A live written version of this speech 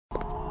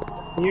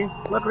New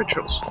blood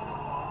rituals.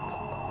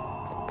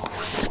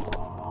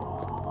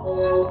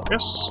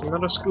 Yes,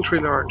 another skill tree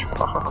learned.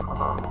 Ha ha ha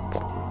ha.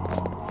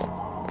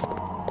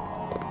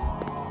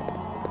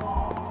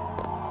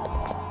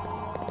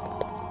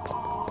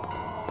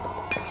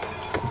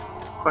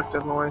 Fuck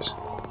that noise.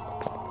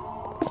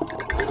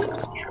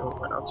 Sure,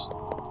 why not?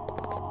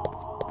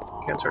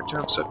 Can't hurt to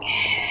have such.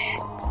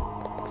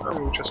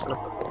 I'm just gonna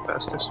go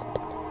past this.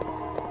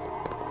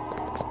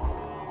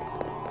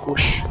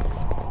 Whoosh.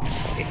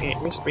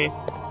 Missed me.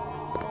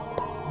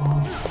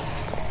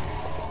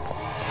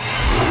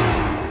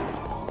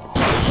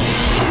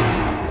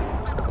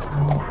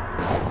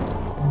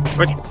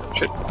 Wait,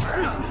 shit.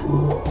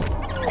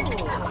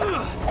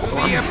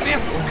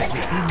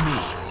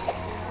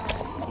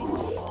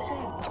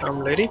 Come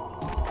on. Lady.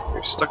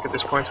 You're stuck at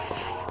this point.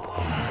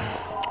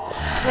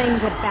 Bring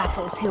the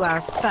battle to our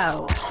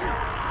foe.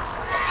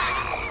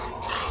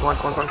 Come on,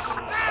 come on, come on.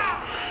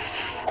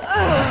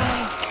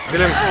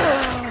 Kill him.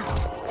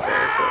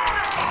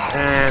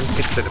 And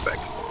hit to the back.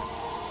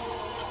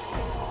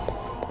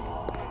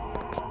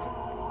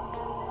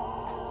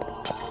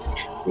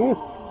 Ooh,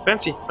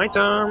 fancy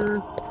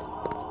item.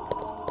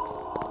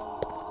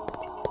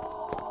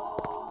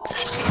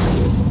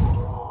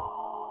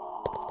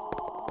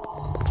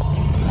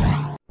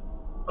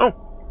 Oh,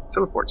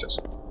 teleports us.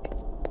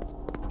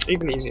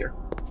 Even easier.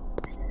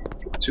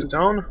 2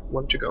 down,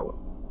 1 to go.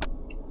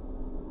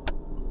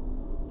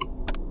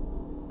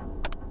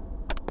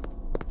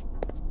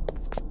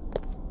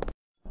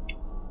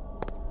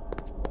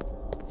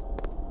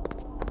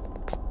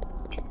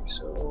 Okay,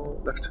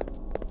 so left.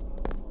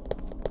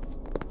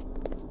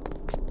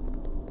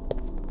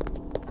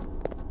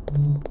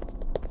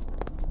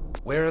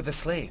 Where are the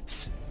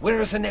slaves? Where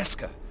is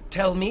Aneska?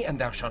 Tell me, and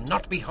thou shalt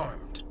not be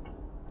harmed.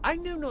 I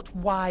know not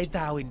why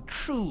thou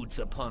intrudes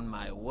upon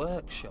my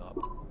workshop,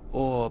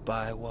 or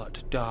by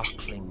what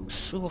darkling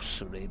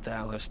sorcery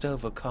thou hast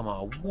overcome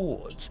our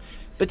wards,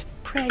 but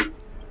pray,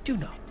 do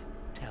not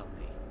tell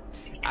me.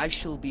 I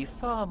shall be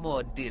far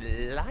more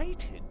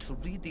delighted to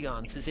read the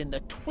answers in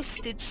the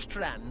twisted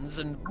strands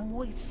and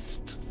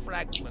moist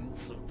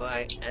fragments of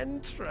thy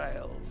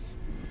entrails.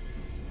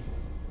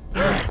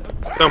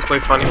 Don't play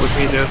funny with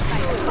me, dude.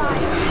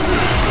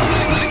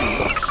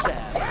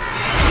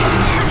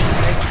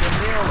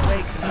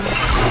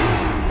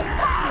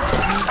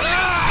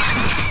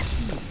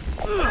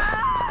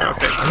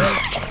 Okay.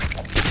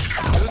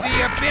 To the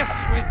abyss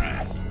with thee!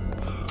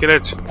 Get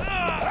it.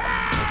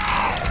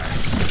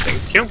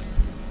 Thank you.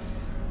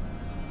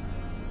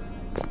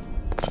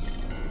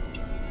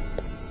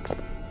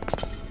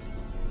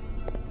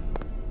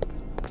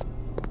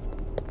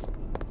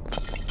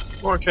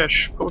 More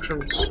cash,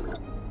 potions.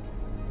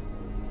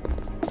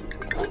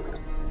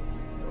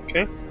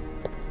 Okay.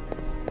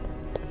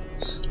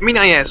 I mean,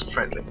 I asked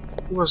friendly.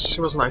 He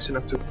was nice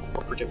enough to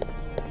offer him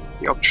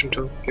the option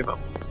to give up.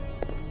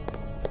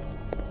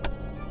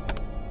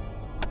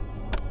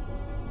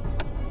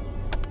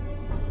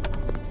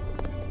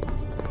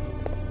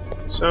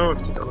 So,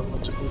 it's the other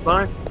one to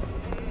comply.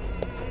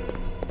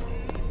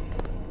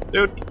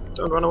 Dude,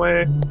 don't run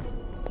away.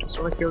 Just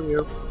wanna kill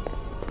you.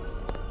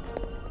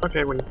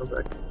 Okay, when you come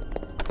back.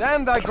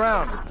 Stand thy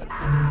ground!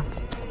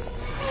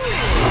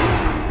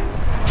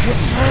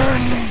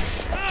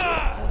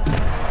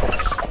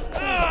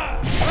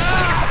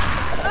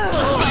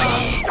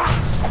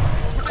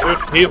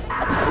 Dude, heal!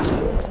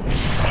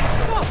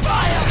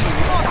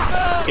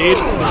 Heal!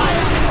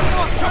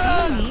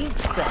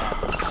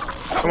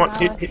 Come on,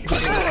 hit.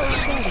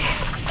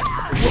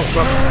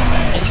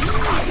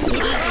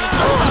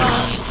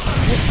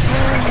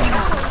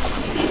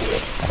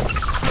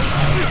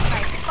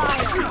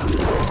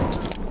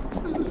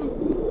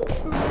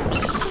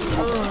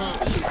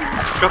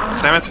 God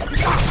damn it.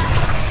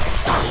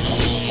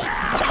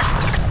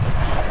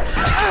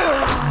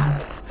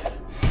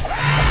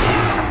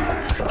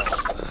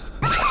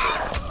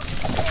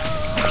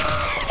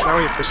 Now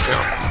you pissed me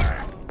off.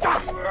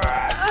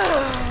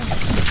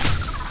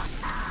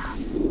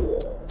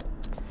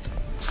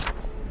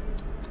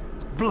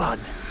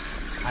 Blood.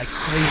 I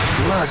crave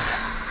blood.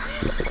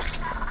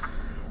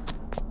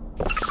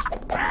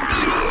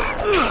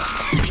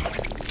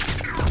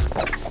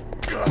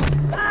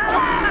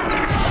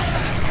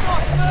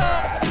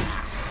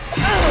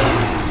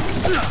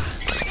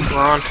 Come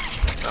on.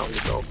 Down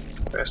you go,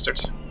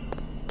 bastards.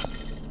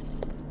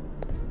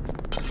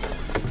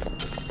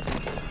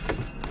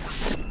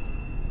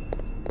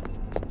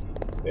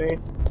 Okay.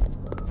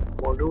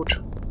 More loot.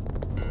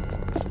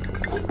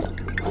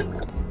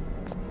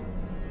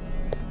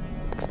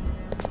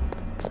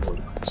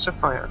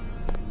 Sapphire.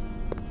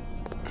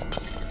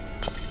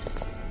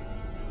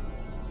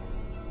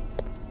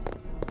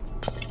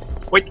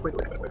 Wait. I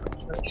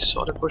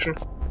saw the potion.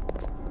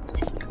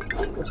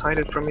 Don't hide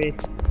it from me.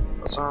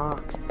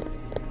 Huzzah.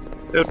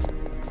 Dude.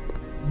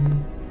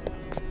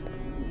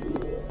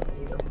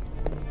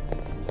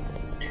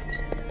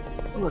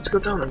 Well, let's go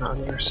down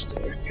another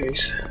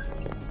staircase.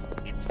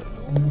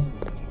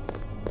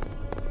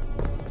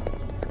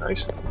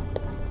 Nice.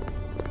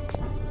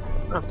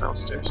 Not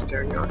downstairs,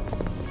 there you are.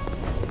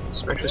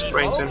 Smash his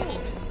brains in.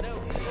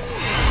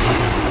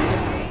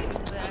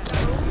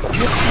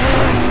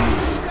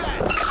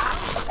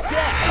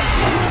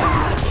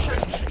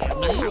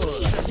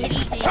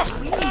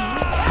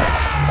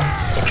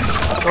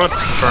 What?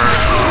 Burn.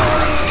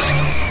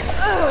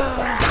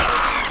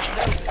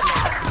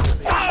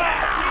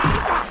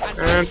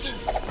 And...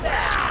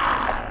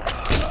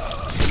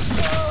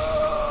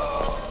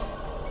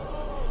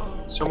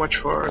 so much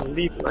for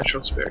lethal, I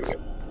shall spare you.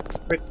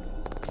 Wait.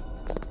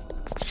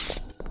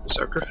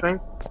 Berserker thing?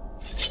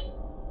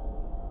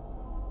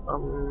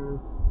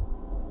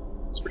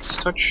 Spirit's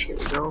touch, here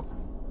we go.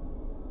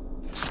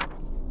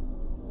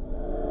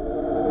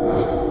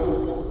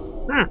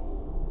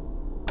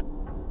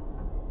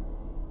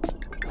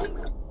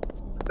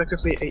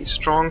 Effectively a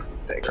strong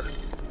dagger.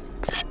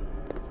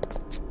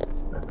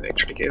 I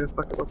actually gave a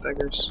fuck about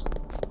daggers.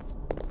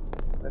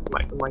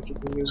 I might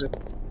even use it.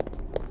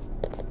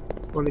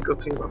 Only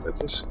good thing about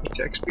it is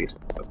attack speed,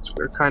 but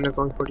we're kind of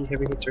going for the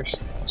heavy hitters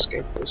this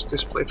game, this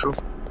playthrough.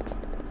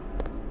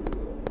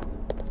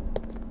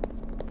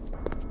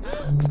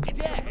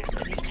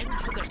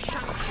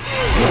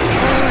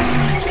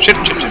 Shit.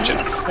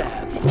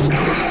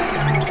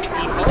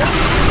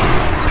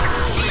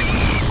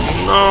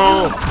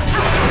 No!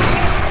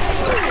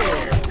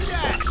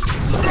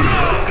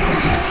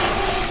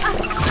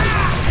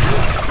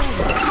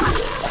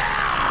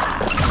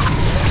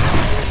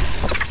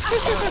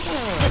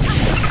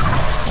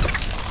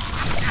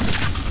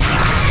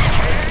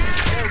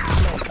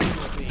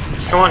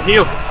 Come on,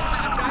 heal!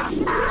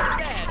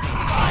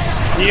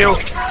 Heal!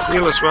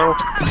 Heal as well.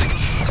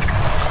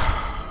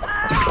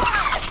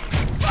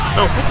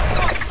 No!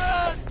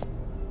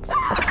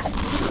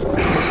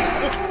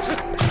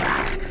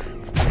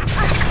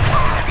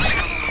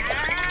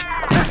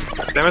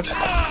 Damn it.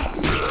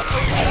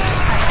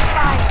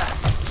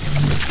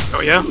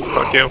 Oh yeah?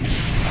 Fuck you.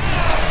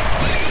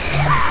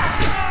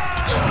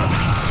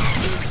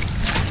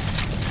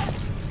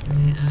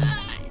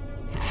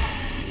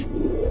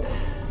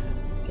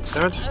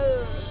 Damn it.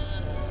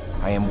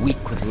 I am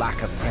weak with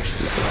lack of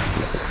precious blood.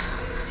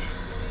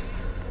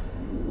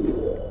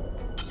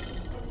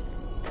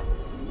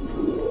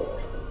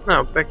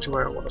 Now, back to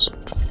where I was.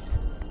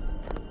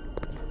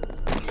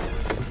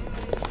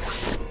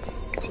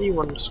 See,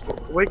 one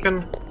spoke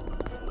awaken.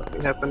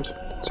 Nothing happened,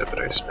 except that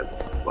I spent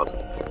blood.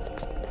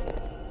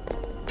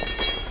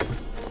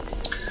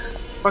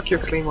 Fuck your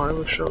claymore, I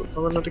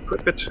will not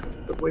equip it,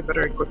 but way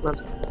better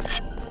equipment.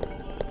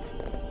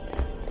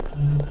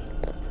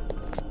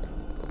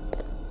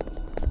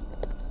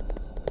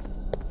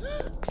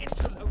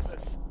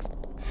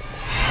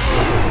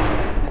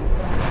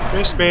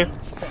 Missed me.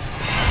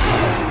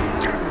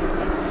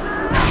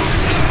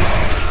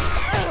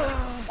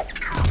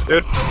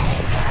 Good.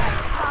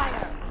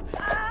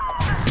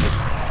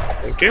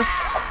 Thank you.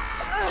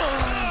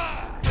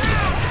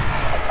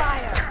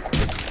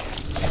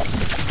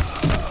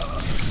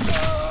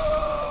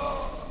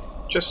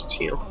 Just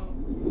heal.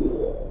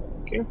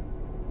 Okay.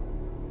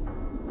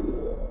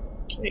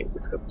 Okay,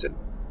 we've got it.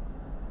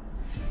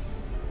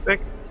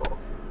 Back for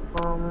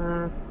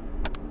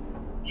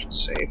should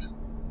save.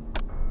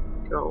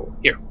 Go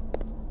here.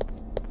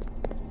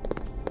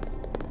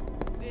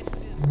 This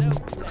is no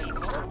place.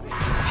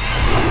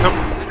 Nope.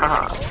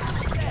 Haha.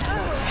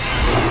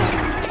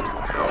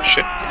 Oh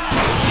shit.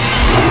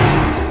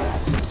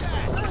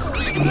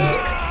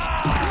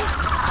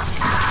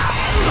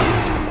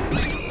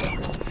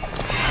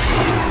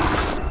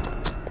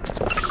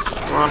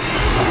 Come on.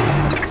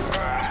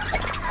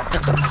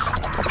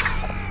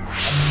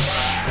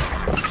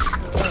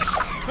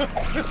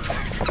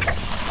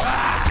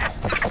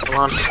 Come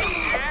on.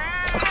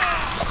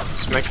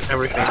 Smack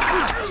everything.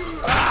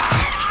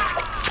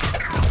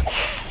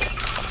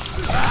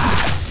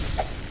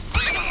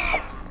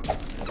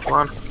 Come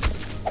on.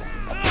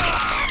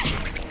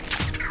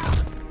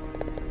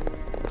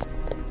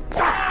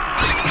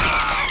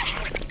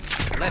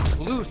 Let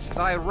loose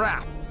thy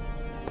wrath.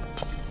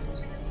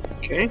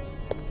 Okay.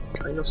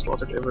 Kind of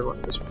slaughtered everyone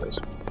in this place.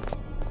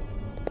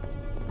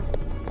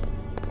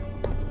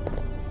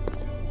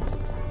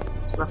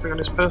 There's nothing on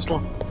this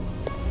pedestal.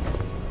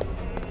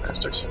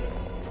 Bastards.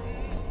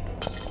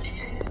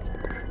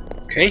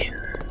 Okay.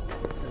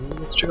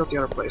 Let's check out the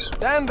other place.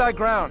 Stand thy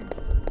ground.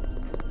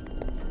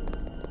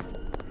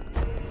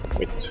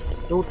 Wait.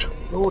 Loot.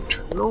 Loot.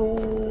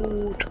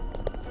 Loot.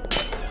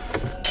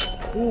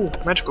 Ooh,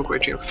 magical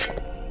great shield.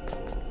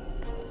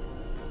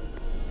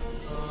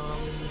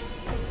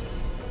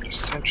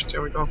 Just attached.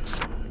 There we go.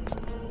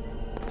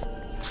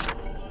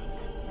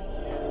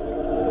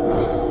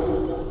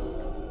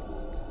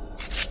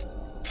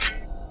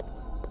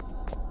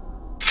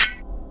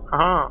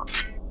 Aha.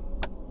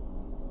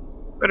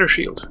 Better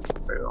shield.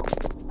 Very well.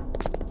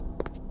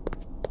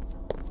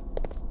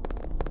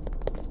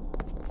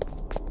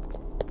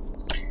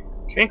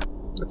 Okay,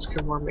 let's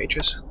kill more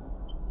mages.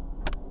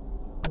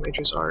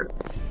 Mages are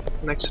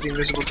next to the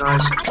invisible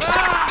guys.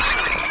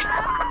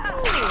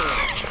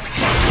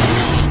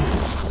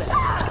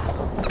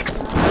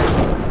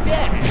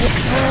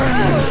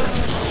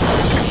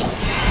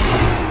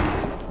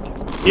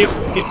 Heal,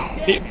 heal,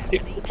 heal,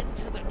 heal.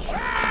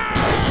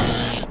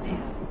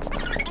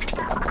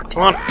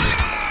 Come on.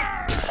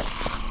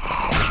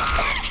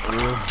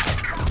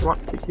 Come on.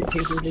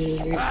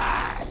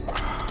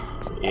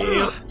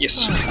 Heal. Yes.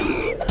 To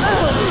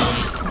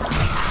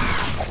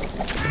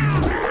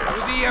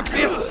the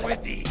abyss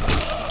with thee!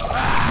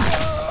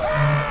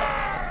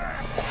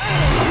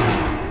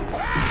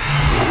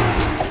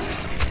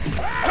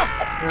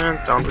 And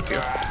down with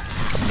you.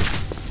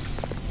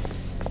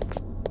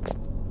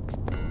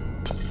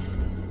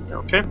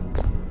 Okay.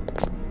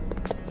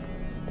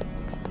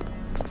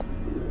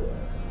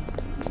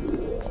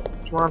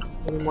 Come on,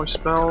 any more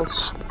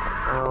spells?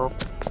 No.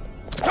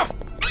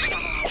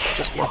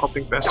 Just more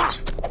hopping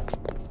bastards.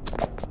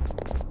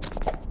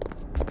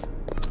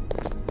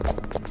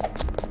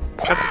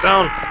 Cut it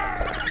down!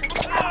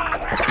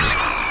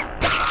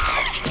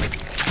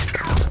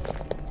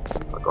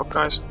 Fuck off,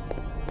 guys.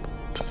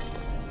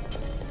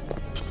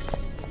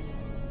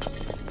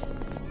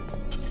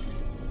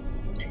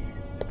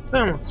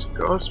 Then let's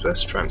go as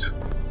best friend.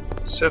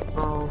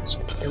 Sapphires,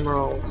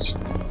 emeralds,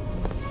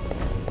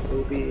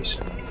 rubies.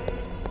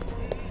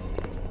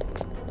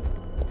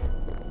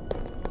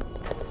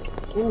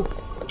 Ooh,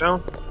 go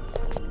down.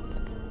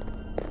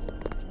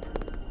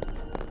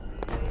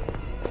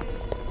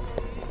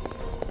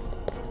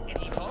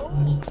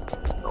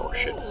 Oh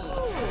shit.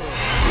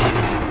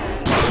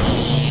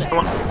 Come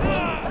on.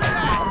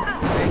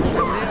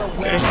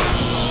 Okay.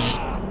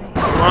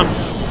 Come on.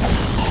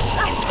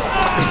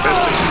 Fucking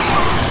bastards.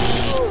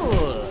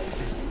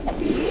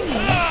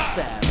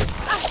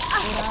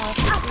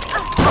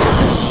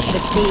 The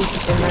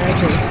beast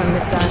emerges from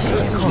the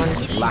darkest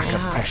corners of Lack my of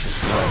heart. precious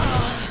blood.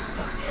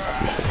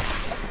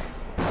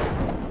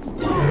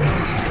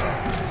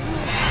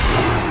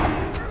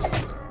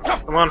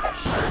 Come on.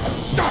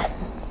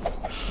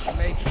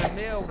 May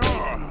Tremere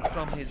waken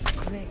from his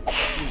great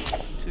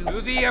sleep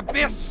To the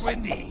abyss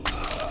with thee!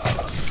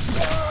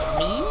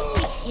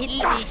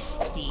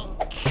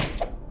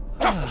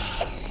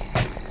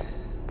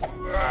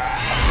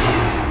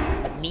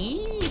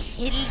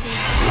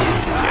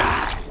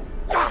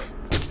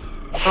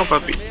 Oh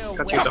puppy,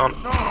 cut you down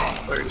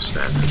where you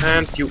stand.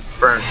 And you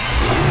burn.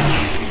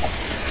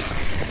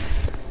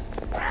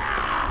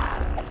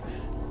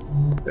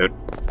 Dude.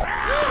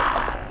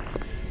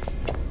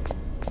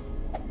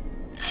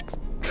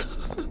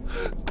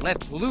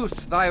 Let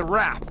loose thy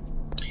wrath!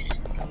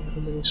 How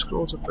many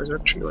scrolls of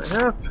resurrection do I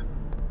have?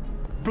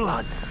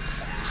 Blood!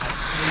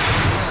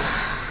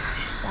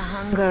 The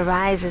hunger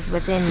rises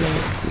within me,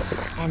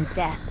 and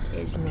death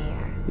is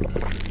near.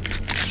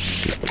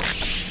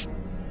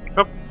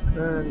 Up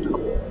and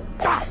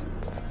up.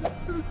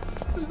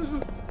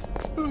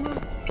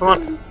 Come on.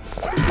 To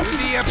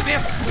the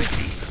abyss with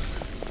thee!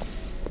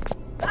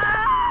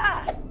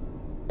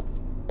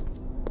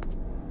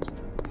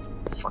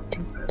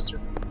 Fucking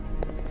bastard.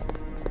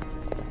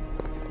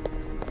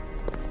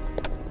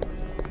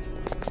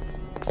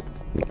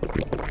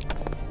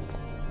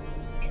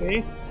 Okay.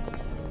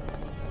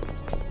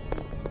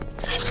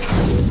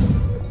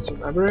 It's the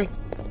library.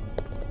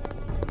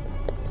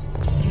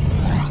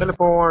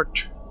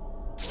 Teleport.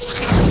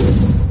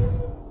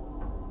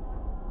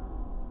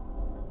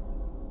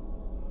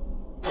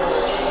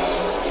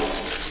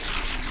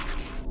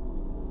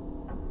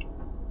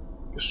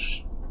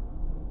 Yes.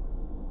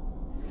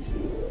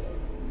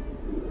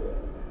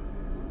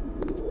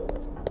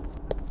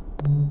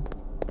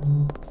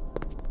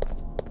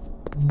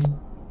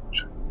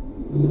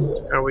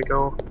 There we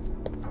go.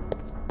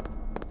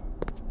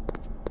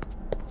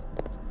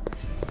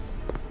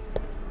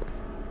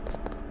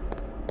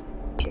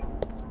 Okay.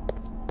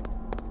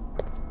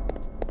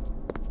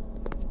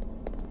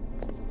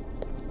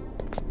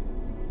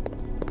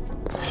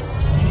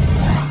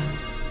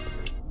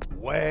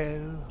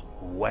 Well,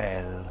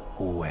 well,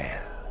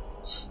 well.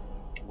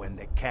 When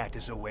the cat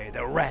is away,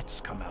 the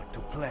rats come out to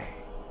play.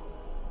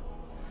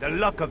 The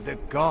luck of the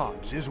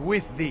gods is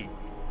with thee.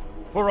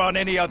 For on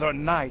any other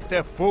night,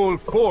 the full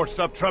force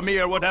of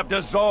Tremere would have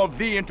dissolved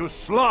thee into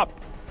slop.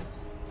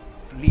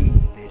 Flee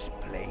this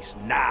place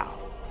now,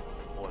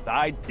 or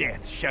thy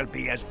death shall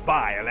be as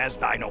vile as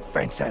thine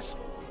offenses.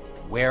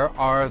 Where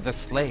are the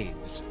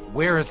slaves?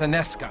 Where is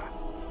Aneska?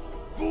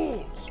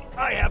 Fools!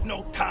 I have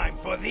no time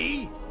for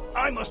thee!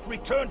 I must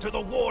return to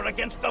the war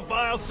against the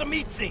vile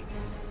Samitsi!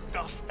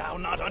 Dost thou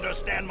not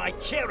understand my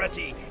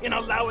charity in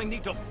allowing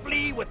thee to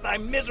flee with thy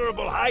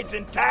miserable hides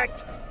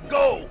intact?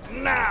 Go,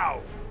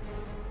 now!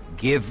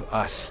 Give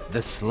us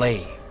the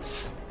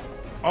slaves.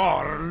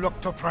 Or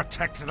look to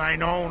protect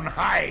thine own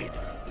hide.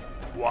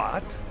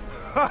 What?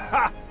 Ha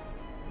ha!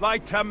 Thy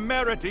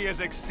temerity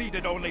is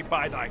exceeded only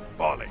by thy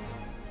folly.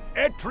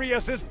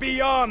 Atreus is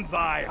beyond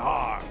thy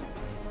harm.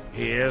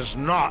 He is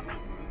not.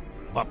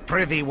 But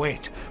prithee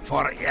wait,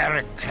 for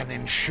Eric can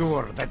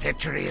ensure that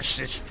Atreus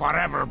is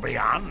forever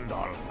beyond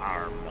all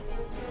harm.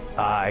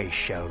 I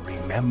shall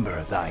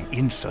remember thy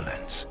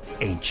insolence,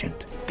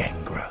 ancient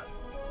Gangra.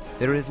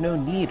 There is no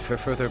need for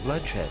further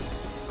bloodshed.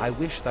 I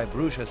wish thy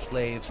Bruja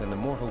slaves and the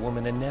mortal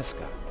woman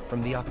Aneska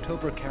from the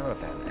October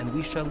caravan, and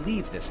we shall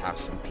leave this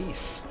house in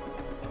peace.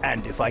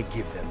 And if I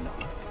give them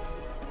not?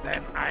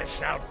 Then I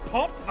shall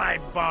pop thy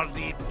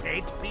baldy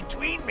pate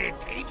between me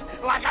teeth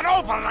like an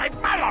overripe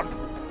melon.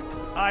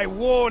 I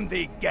warn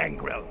thee,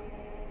 Gangrel.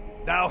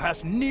 Thou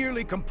hast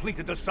nearly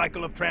completed the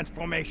cycle of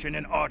transformation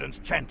in Arden's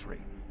chantry.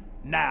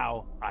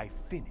 Now I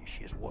finish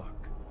his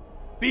work.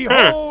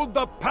 Behold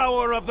the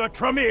power of the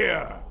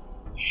Tremere!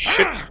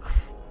 Shit.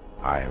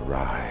 I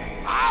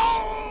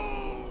rise.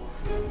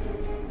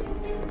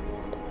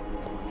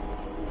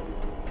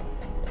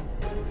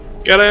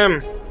 Get him!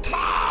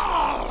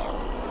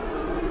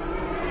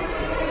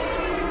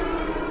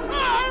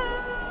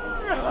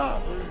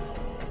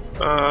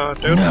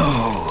 Dude.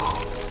 No!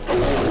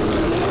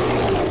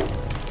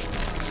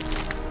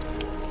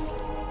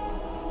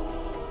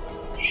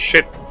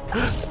 Shit.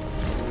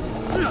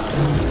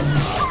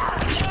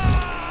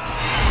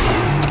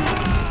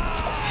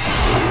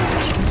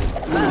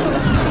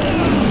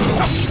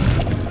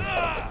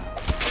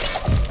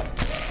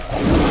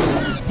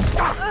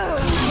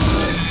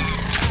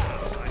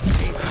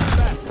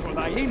 For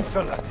thy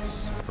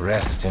insolence!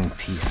 Rest in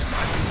peace,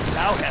 my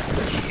Thou hast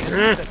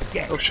killed the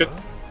Gangrel. Oh shit.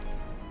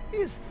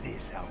 Is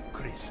this how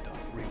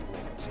Kristoff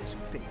rewards his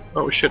faith?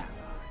 Oh shit.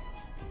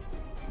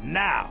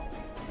 Now,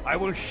 I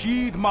will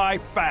sheathe my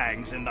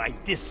fangs in thy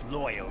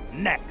disloyal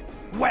neck.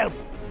 Whelp!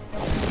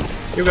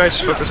 You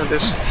guys focus on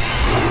this.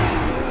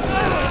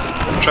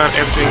 I'm trying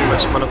everything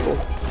that's wonderful.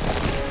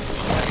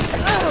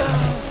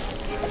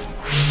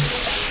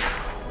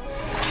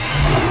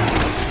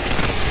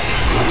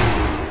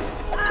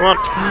 Come on.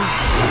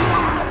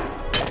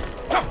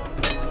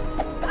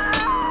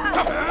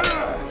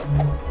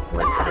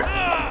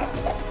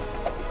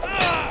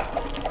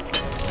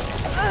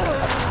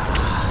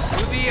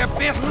 To the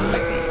abyss with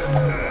thee!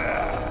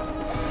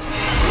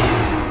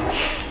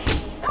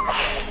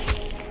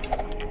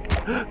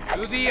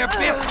 To the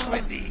abyss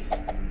with thee!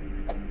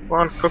 Come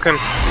on, cook him.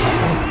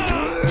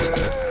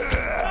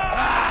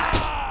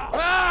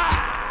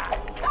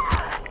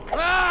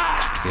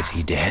 Is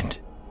he dead?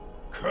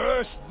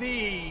 Curse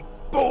thee,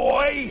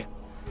 boy!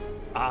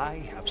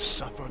 I have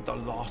suffered the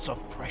loss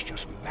of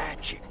precious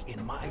magic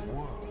in my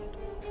world.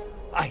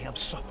 I have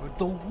suffered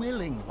the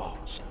willing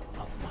loss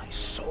of my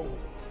soul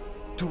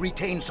to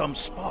retain some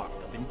spark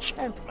of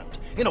enchantment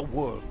in a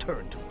world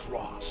turned to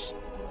dross.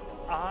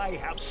 I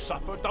have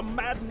suffered the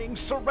maddening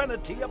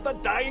serenity of the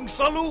dying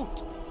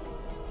salute.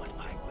 But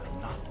I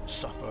will not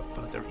suffer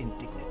further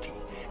indignity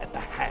at the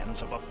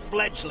hands of a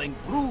fledgling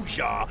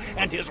Bruja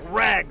and his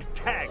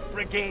ragtag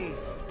brigade.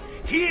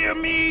 Hear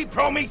me,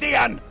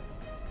 Promethean!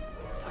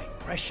 Thy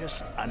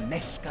precious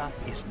Aneska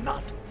is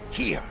not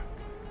here.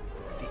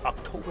 The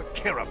October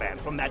caravan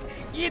from that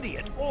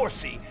idiot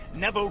Orsi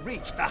never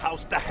reached the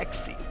House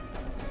Dahexi.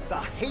 The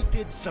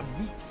hated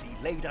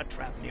Zamitsi laid a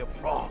trap near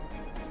Prague.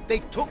 They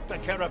took the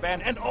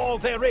caravan and all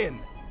therein.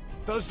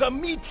 The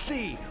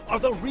Zamitsi are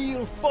the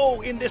real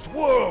foe in this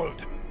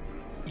world.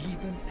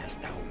 Even as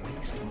thou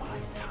waste my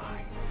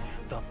time,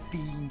 the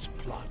fiends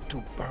plot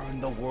to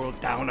burn the world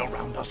down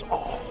around us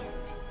all.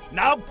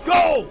 Now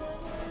go!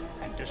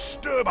 And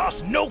disturb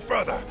us no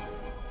further!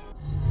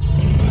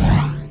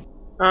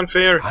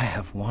 Unfair. I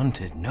have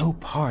wanted no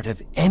part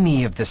of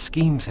any of the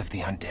schemes of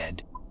the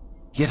undead.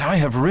 Yet I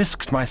have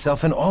risked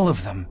myself in all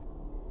of them.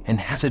 And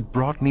has it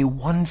brought me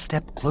one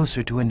step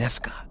closer to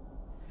Aneska?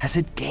 Has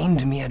it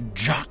gained me a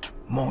jot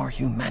more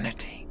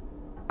humanity?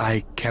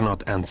 I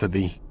cannot answer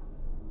thee.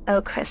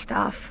 Oh,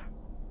 Kristoff,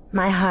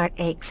 my heart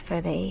aches for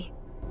thee.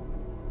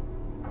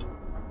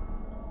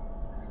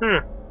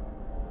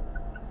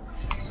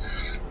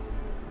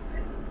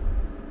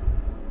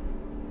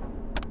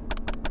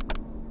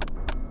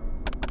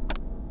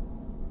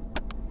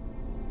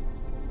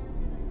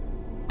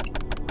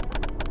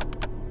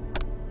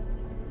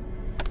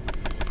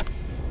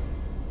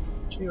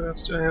 Okay,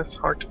 let's do have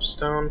Heart of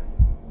Stone.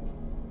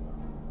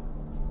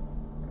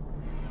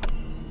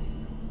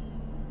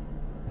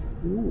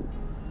 Ooh,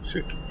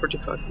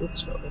 45 wood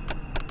cell.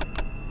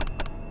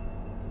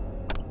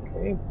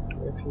 Okay, what do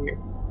we have here?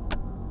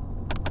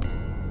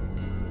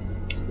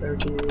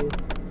 Celerity.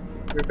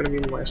 We're gonna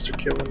be Master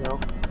Killer now.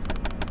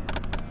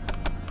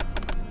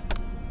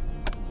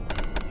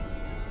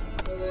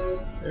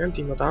 And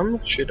the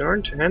Madame, she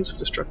earned Hands of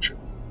Destruction.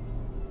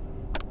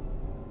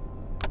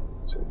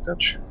 Silk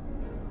Touch.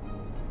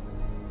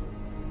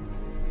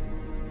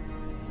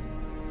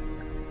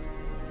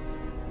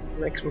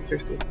 Maximum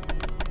 50.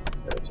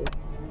 30.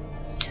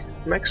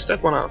 Max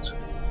that one out.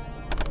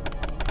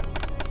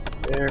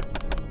 There.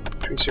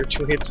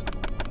 302 hit.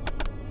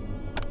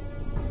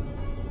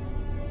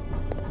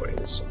 Wait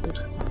a second.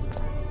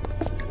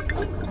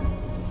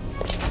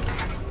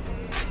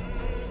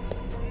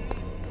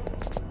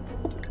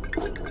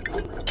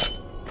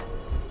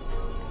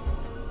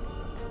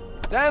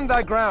 Stand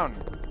thy ground!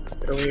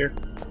 Get over here.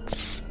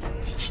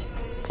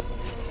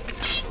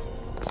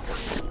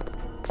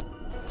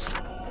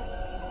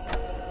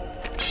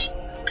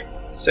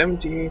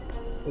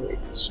 Wait,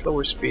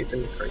 slower speed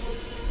than the current.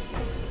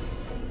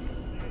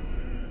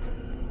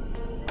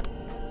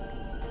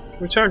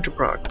 Return to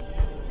Prague.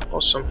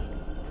 Awesome.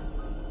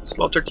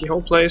 Slaughtered the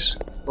whole place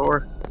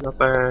for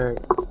nothing.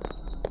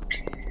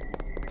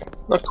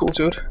 Not cool,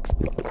 dude.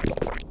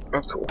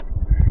 Not cool.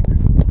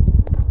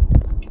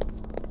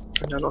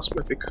 And I lost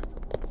my big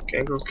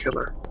kangaroo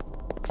killer.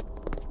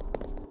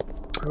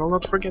 I will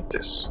not forget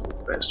this,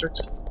 bastard.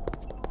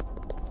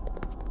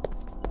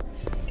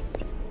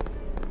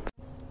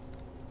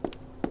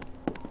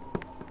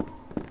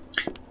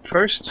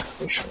 First,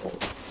 we shall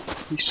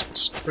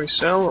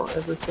resell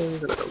everything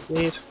that I don't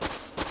need.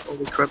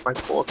 Only crap I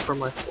bought for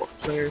my 4th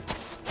player.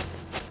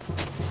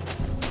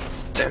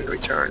 Then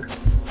return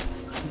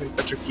with even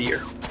better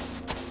gear.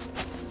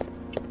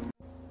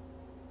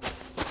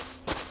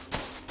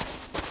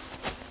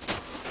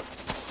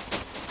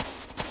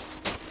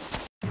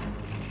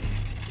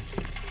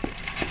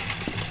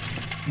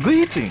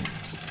 Greetings!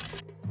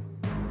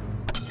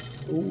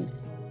 Ooh.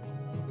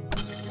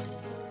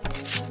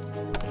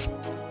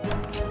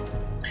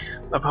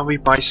 Love how he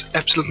buys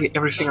absolutely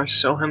everything I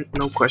sell him,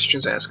 no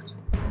questions asked.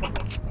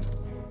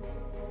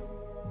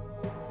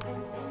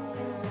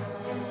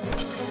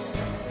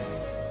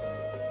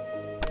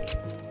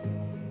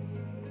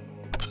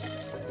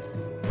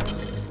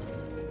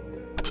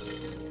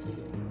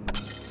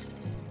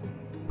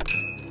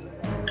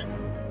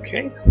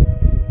 Okay.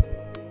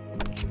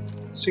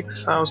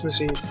 6,000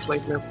 is a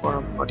plate mail for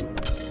our buddy.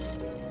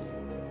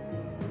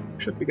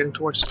 Should be getting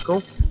towards the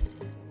goal.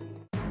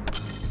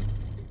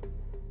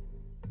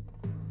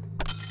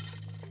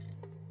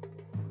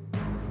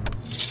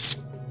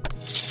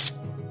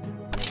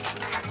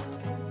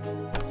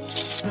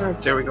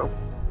 Alright, there we go.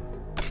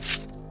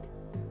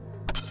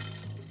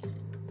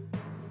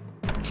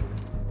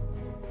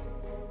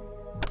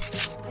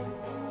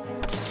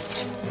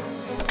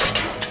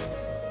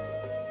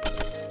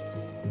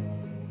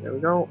 There we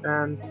go,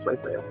 and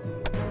plate mail.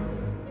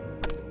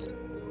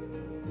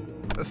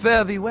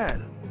 Fare thee well.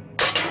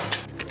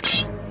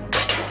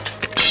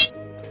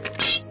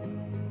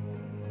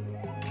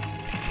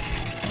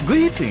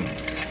 Greetings!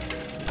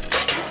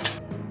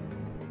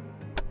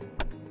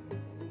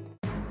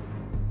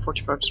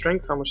 45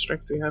 strength, how much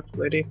strength do you have,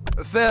 lady?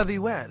 Fare thee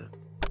well.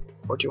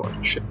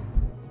 41, shit.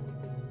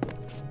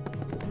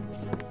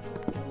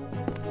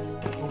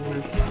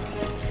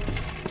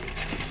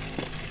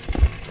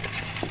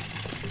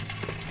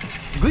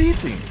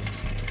 Greetings!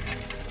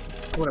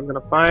 When I'm gonna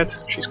buy it,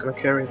 she's gonna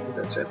carry it, and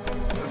that's it.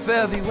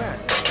 Fare thee well.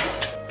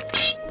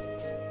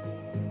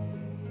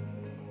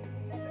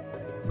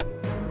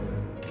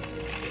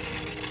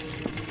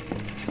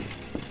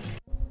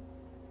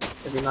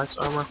 Heavy knight's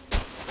armor.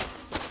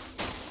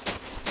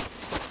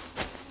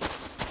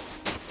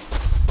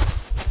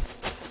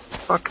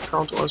 Fuck,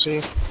 Count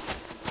Ozzy.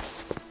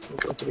 We'll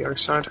go to the other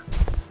side.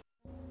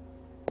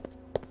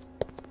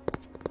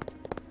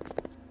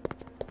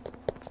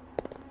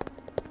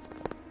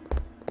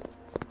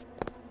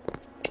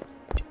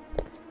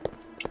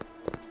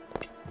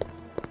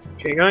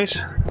 Okay guys,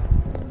 I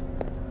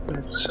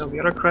have to sell the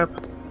other crap.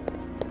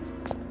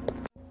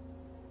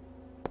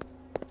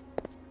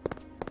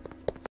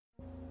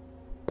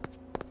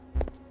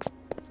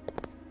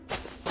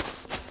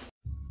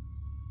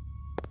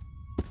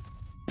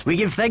 We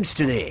give thanks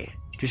to thee.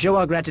 To show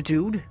our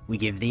gratitude, we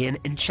give thee an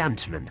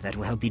enchantment that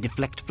will help thee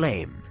deflect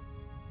flame.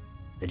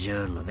 The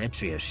Journal of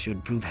Etrius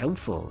should prove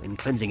helpful in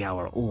cleansing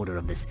our order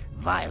of this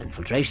vile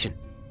infiltration.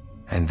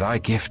 And thy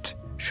gift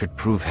should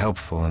prove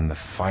helpful in the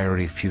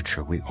fiery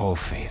future we all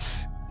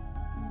face.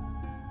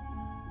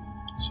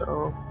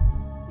 So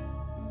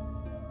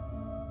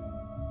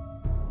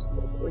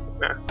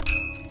nah.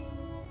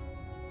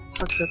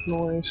 Fuck that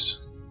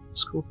noise.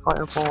 School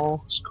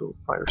fireball, school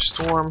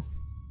firestorm.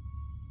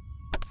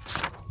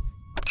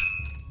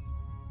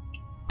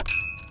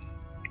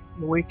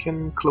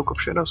 Awaken, Cloak of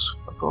Shadows,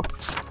 fuck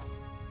off.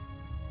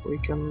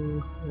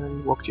 Awaken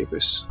and Walk the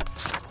Abyss.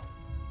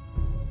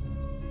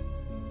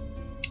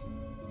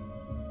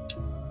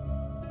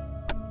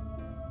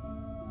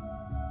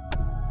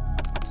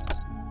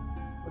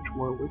 Much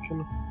more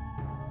Awaken.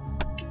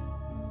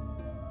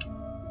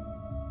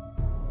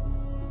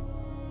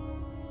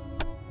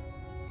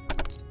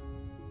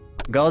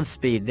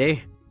 Godspeed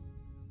thee.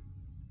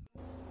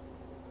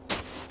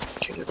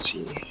 Okay, let's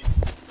see. Do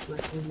I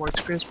have any more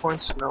experience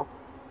points? No.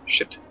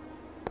 Shit.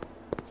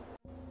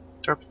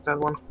 Interpret that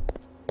one.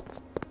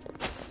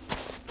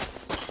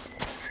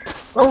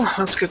 Well,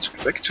 let's get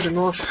back to the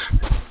north.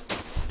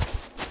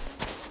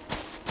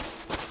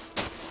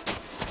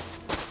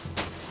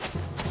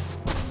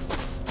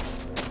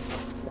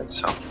 That's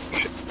south.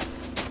 Shit.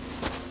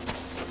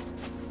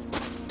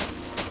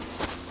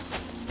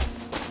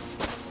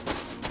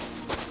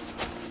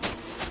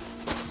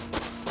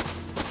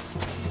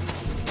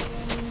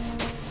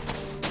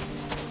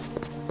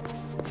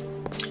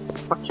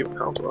 Fuck you,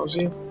 Count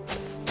Ozzy.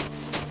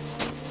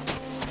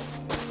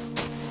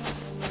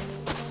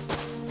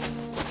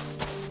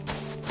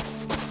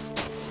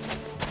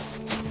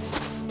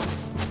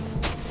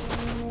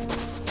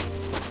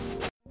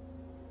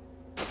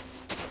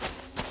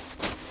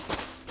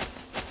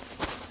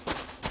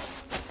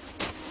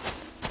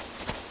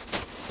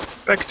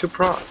 back to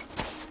Prague.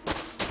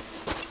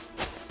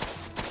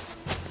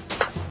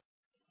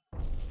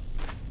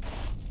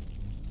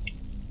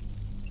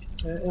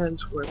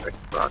 And we're back to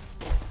Prague.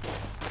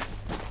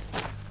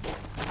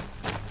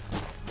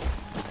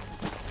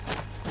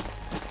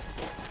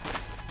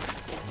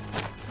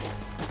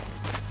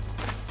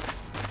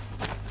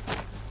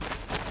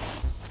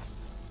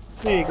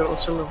 Here you go,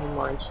 some of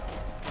mines.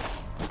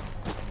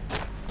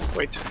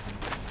 Wait.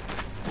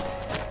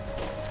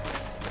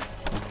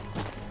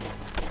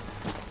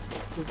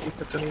 Where's the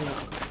Katarina?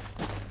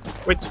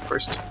 Wait,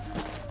 first.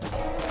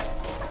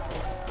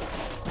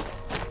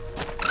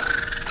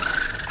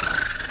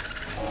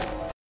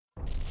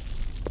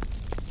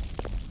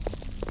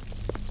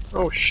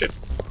 Oh shit.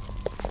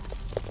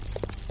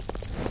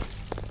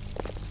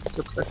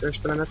 Looks like there's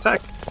been an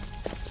attack.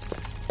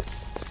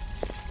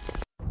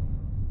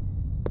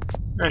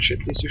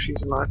 Shit, at least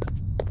she's alive.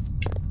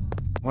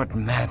 What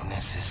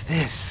madness is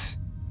this?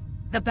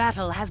 The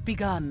battle has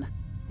begun.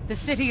 The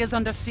city is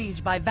under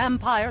siege by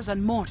vampires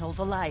and mortals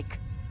alike.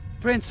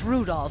 Prince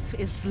Rudolph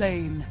is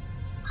slain.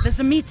 The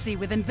Zamitsi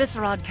within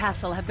Viscerad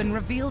Castle have been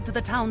revealed to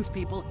the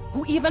townspeople,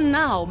 who even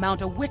now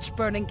mount a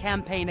witch-burning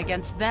campaign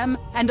against them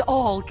and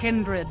all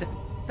kindred.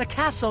 The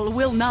castle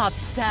will not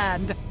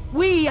stand.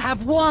 We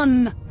have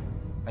won!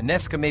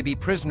 Aneska may be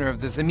prisoner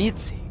of the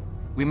Zamitsi.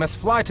 We must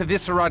fly to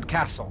Viscerad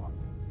Castle.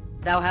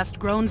 Thou hast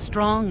grown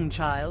strong,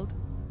 child.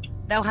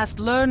 Thou hast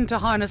learned to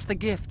harness the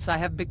gifts I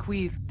have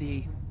bequeathed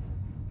thee.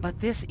 But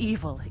this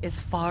evil is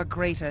far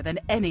greater than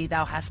any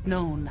thou hast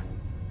known.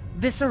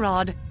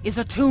 Viscerad is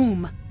a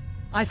tomb.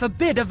 I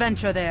forbid a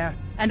venture there,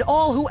 and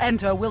all who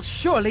enter will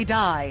surely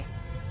die.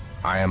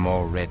 I am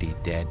already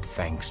dead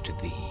thanks to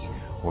thee,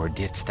 or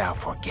didst thou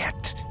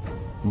forget?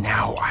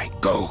 Now I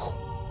go.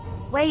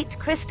 Wait,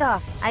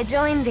 Kristoff, I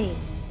join thee.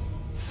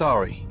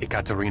 Sorry,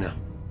 Ekaterina.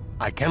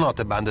 I cannot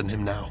abandon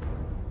him now.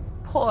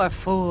 Poor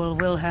fool,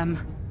 Wilhelm.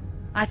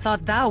 I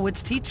thought thou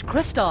wouldst teach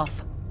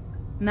Kristoff.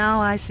 Now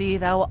I see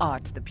thou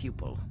art the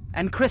pupil,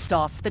 and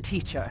Kristoff the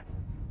teacher.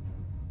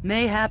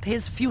 Mayhap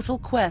his futile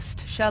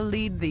quest shall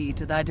lead thee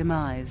to thy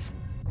demise.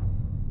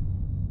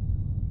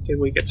 Did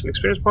we get some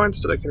experience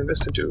points that I can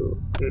invest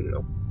into?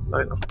 No,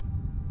 not enough.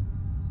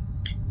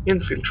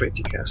 Infiltrate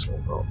the castle,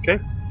 okay.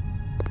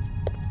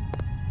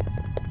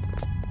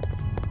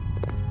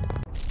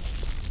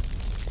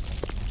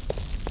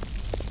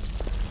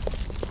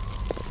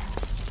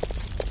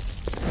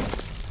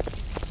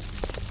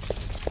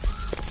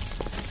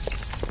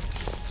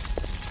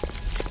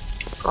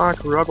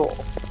 Prague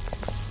rubble.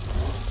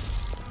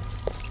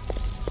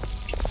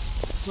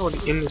 Oh,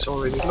 the inn is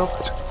already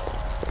locked.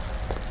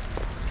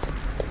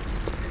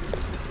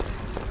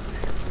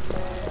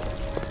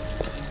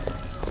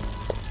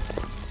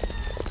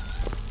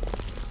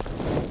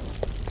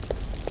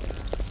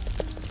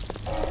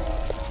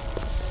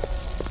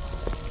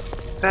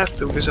 Path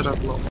to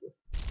Viscerad locked.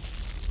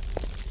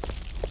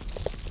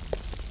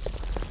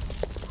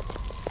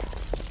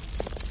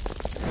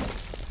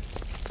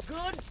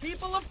 Good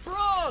people of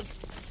Prague!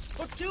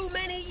 For too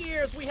many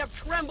years we have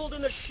trembled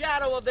in the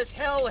shadow of this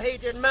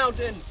hell-hated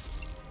mountain.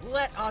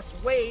 Let us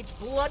wage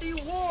bloody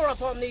war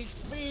upon these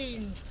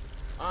fiends.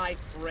 I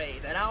pray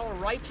that our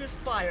righteous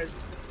fires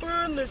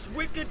burn this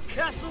wicked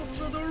castle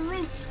to the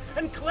roots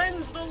and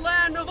cleanse the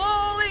land of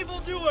all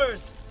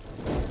evildoers.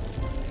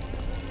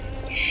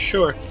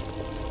 Sure.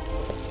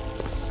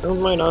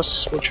 Don't mind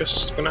us, we're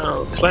just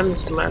gonna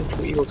cleanse the land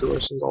from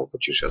evildoers and all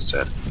what you just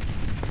said.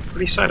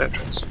 Pretty side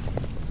entrance.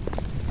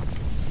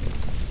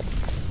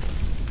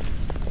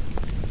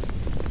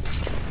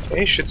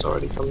 Okay, shit's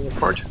already coming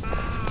apart.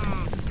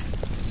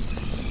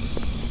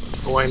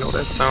 Oh, I know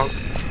that sound.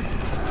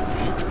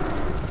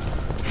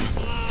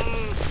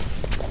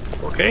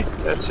 Okay,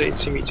 that's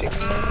a meeting.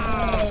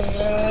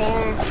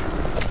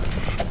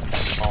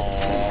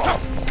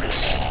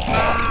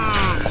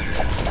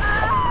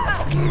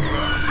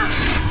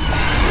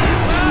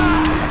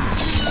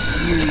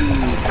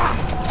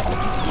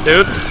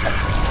 Dude.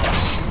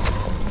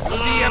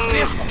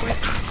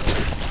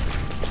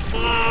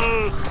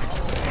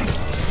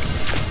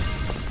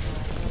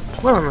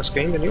 Well, I must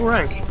gain a new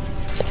rank.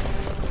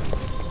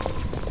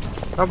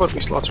 How about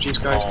we slaughter these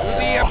guys?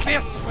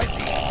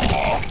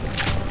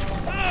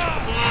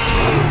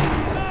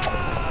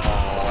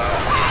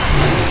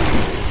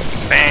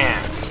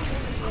 Bam!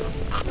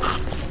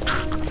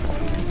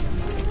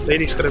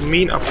 Lady's got a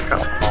mean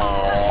uppercut.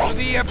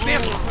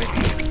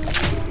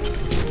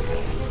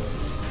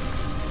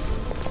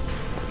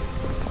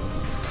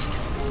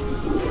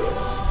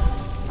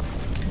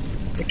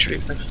 Actually,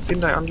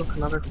 didn't I unlock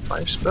another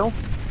 5 spell?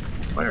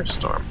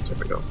 Firestorm, there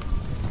we go.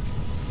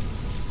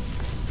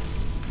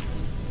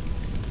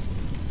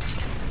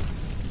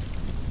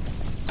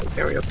 It's an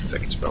area of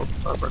effect spell,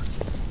 however.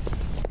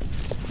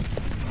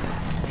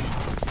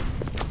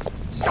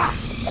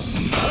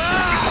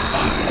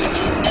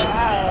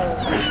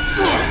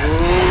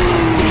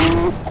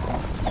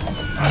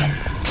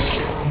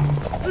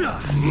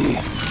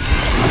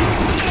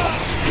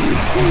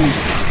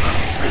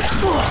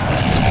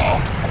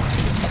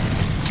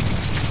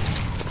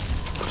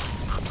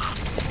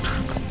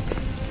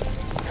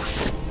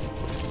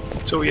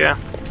 So yeah,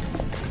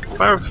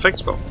 fire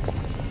effects bow.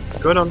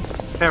 Good on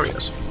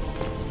areas.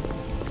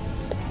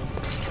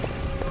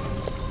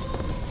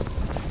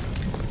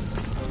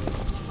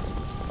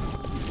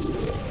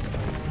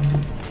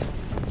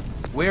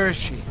 Where is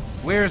she?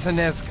 Where's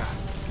Inezka?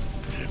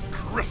 It's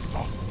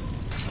Kristoff.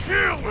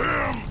 Kill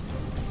him!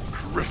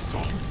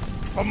 Kristoff,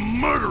 the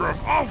murderer of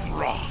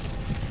Azra!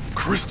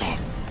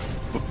 Kristoff,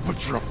 the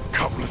butcher of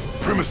countless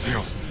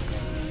primacils!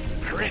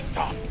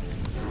 Kristoff,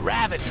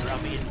 ravager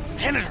of the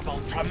impenetrable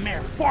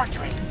Tremere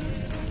fortress!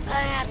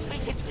 We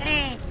should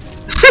flee!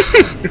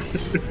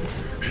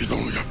 He's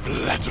only a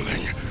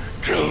fledgling.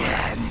 Kill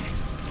him!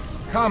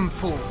 Come,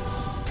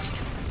 fools.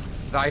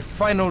 Thy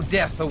final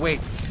death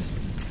awaits.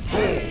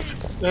 Hold!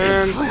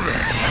 And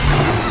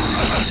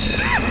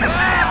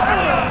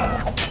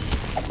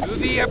To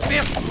the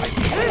abyss!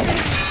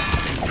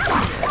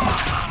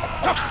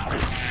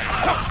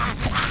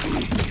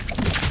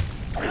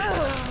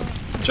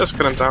 just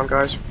get him down,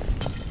 guys.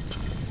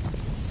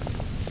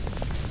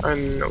 I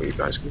know you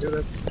guys can do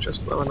that,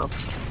 just well enough.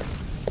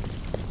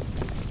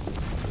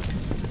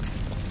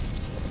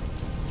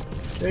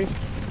 Okay.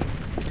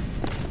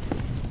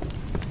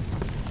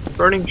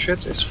 Burning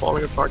shit is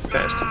falling apart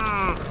fast.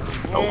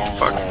 Oh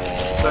fuck.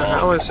 What the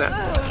hell is that?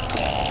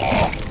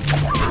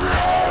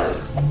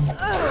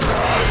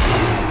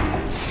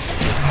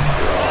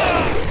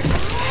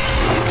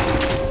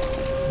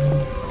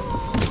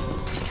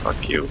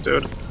 Fuck you,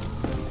 dude.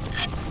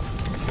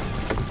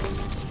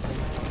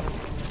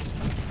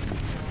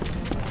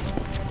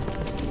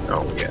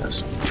 Oh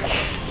yes.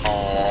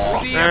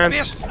 And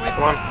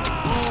come on.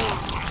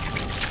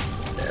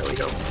 There we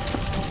go.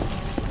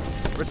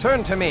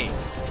 Return to me.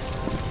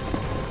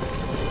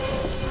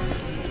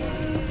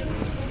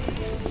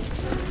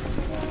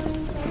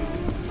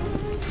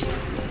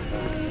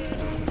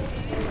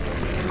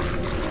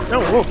 No,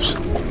 whoops.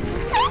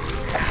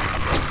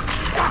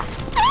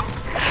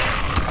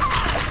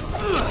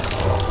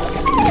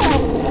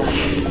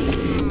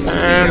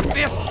 And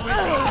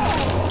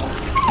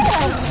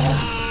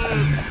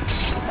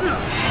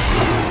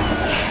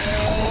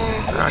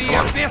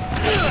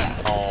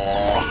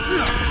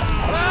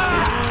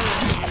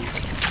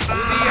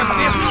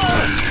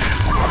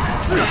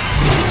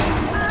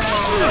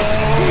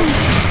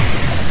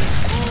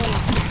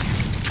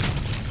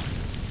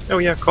oh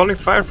yeah, calling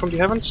fire from the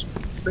heavens.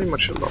 Pretty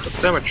much a lot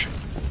of damage.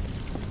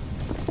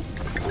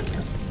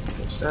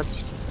 What's that?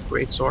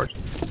 Great sword.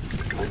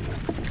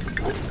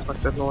 Fuck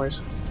that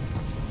noise.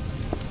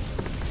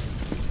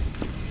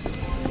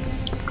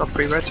 Got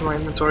 3 reds in my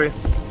inventory.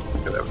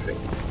 Kill everything.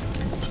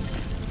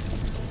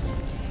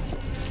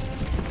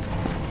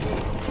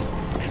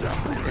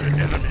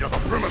 Enemy of the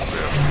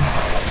primitive!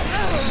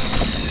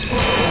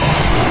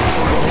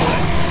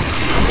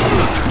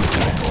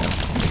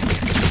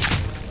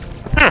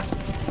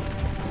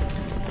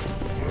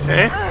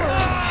 Okay.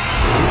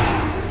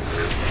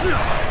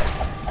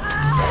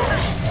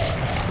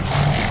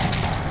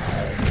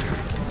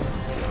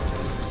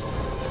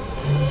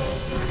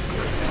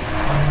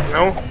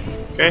 No?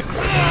 Okay.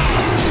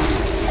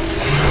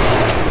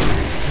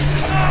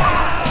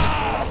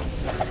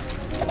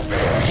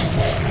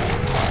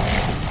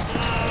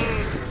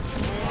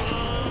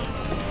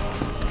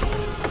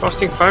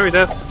 Casting fiery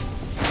death.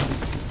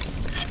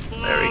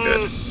 Very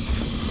good.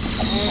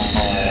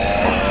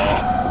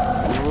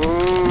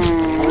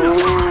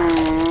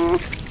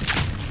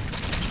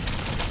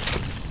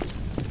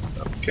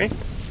 Okay.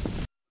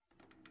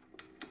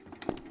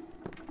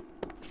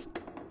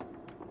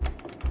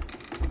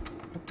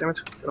 God damn it,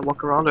 gotta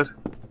walk around it.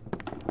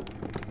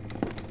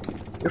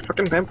 You're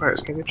fucking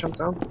vampires, can you jump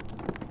down?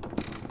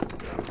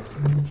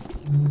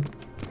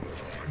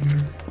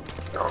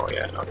 Oh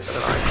yeah, now they got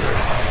an eye.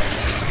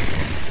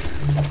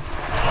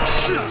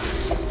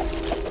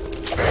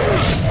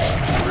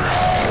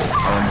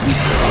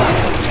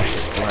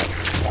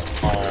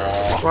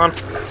 Come on.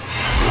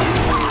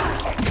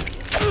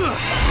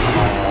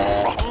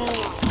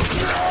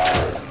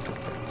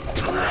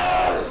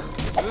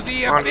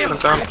 Come on,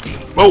 jump down.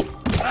 Whoa!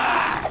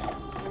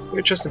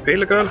 You just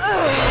impale a girl?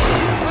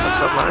 That's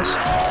not nice.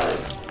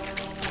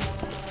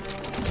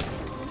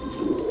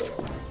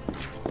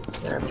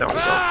 And down we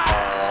go.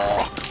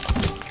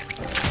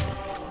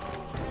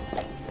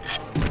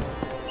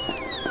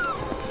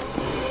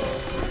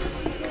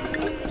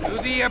 To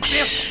the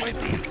abyss with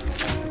you.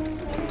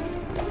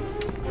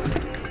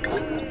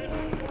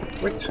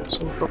 Wait,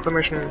 some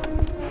proclamation.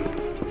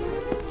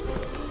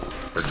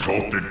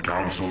 Exalted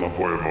Council of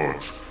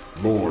Voivodes,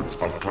 Lords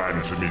of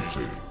Clan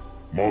Tzimitzi.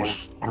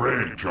 Most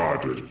grave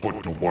charges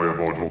put to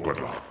Voivode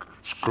Vukadak,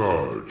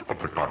 Scourge of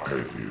the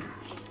Carpathians.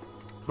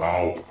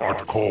 Thou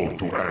art called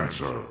to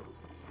answer.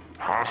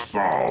 Hast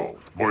thou,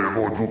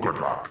 Voivode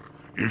Vukadak,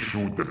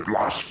 issued the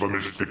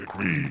blasphemous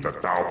decree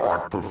that thou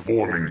art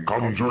performing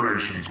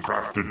conjurations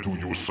crafted to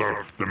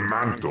usurp the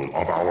mantle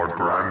of our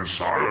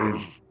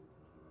grandsires?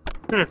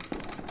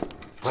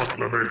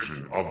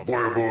 Proclamation of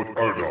Voivode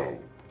Erdo,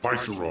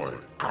 Viceroy,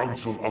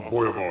 Council of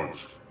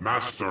Voivodes,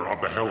 Master of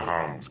the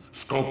Hellhounds,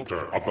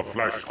 Sculptor of the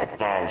Flesh of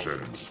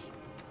Thousands.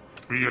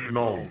 be it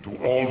known to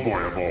all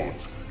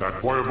voivodes that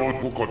Voivode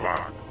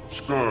Vukodlak,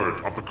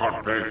 Scourge of the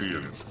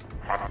Carpathians,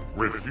 hath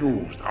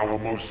refused our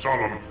most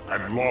solemn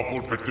and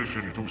lawful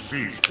petition to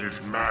cease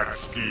his mad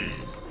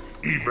scheme,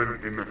 even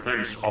in the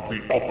face of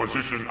the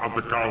opposition of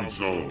the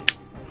Council.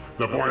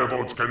 The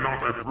voivodes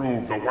cannot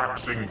approve the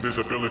waxing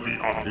visibility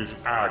of his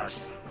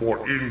acts,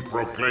 for in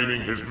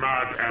proclaiming his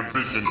mad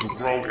ambition to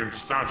grow in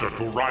stature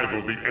to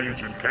rival the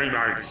ancient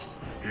cainites,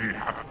 he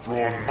hath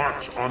drawn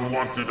much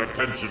unwanted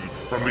attention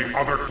from the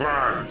other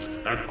clans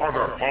and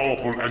other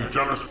powerful and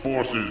jealous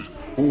forces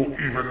who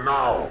even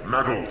now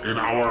meddle in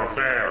our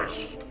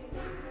affairs.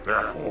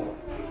 Therefore,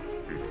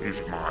 it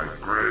is my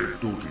grave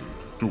duty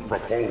to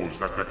propose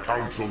that the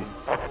Council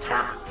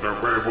attack the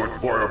wayward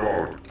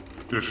voivode,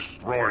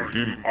 destroy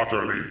him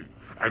utterly,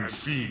 and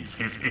seize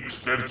his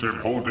extensive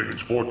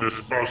holdings for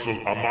dispersal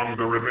among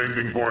the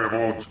remaining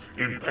voivodes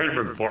in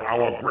payment for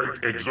our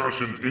great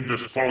exertions in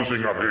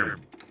disposing of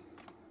him.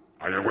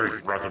 I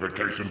await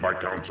ratification by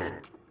Council.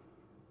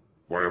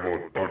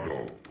 Voivode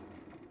Urdo.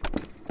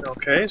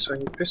 Okay, so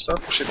he pissed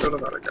off a shitload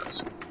of other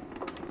guys.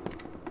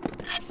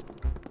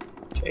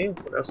 Okay,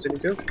 what else did he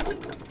do?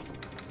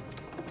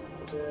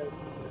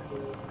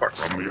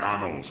 From the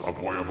annals of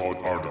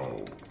Voivode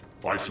Urdo,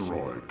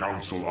 Viceroy,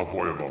 Council of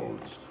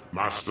Voivodes,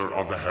 Master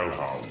of the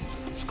Hellhounds,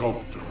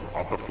 Sculptor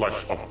of the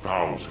Flesh of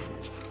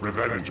Thousands,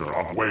 Revenger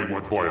of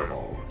wayward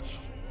voivodes.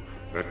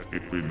 Let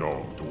it be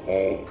known to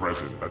all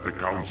present that the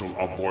Council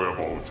of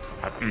Voivodes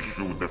hath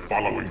issued the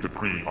following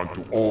decree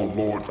unto all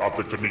lords of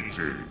the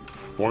cainites.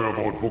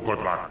 Voivode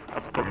Vukodlak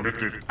hath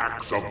committed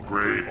acts of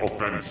grave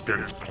offense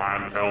against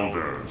clan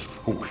elders,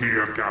 who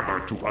here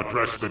gather to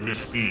address the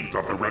misdeeds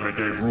of the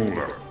renegade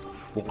ruler.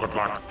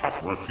 Vukodlak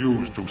hath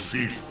refused to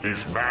cease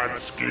his mad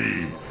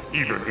scheme,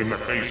 even in the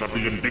face of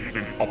the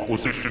indignant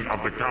opposition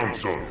of the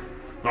Council.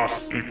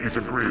 Thus it is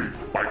agreed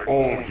by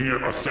all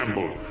here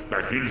assembled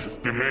that his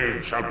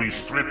domain shall be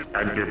stripped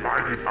and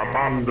divided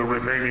among the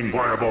remaining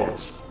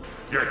voivodes.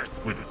 Yet,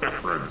 with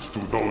deference to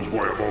those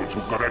voivodes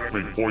who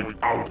correctly point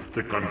out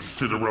the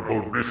considerable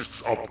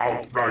risks of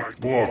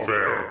outright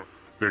warfare,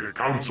 the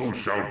Council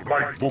shall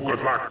blight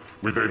Vukodlak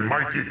with a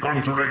mighty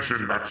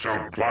conjuration that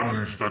shall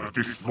plunge the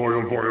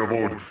disloyal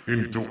voivode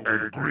into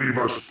a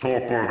grievous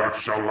torpor that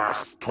shall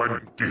last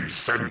 20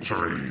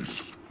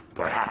 centuries.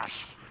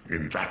 Perhaps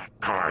in that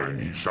time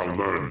he shall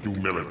learn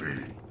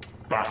humility.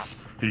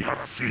 Thus he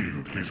hath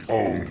sealed his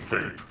own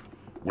fate,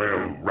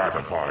 well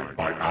ratified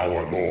by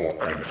our law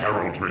and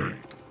heraldry.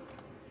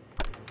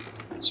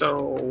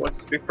 So,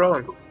 what's the big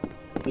problem?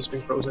 He's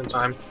been frozen in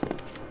time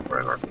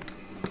forever.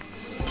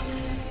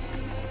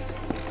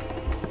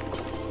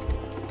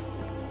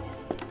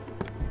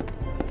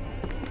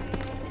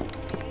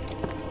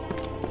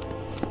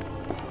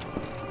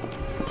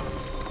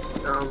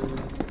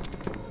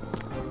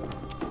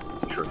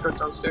 Shortcut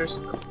downstairs?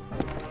 No.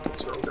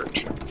 It's the wrong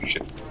direction.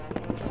 Shit.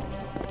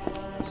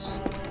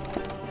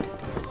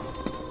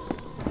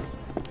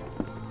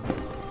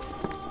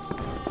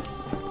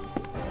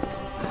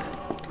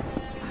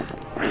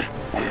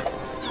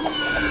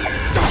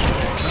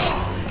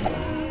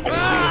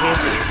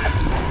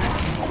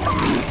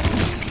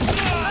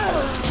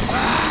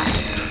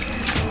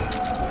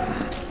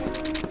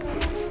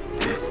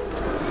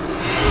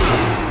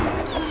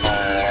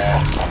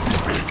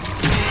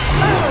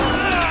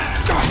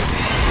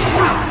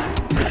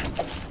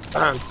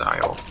 And die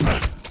off.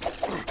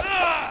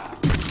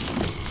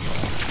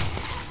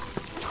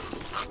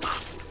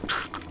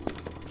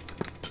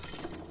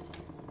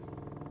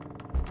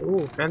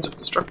 Ooh, Hands of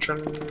Destruction.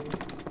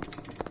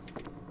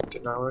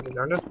 Didn't I already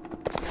learn it?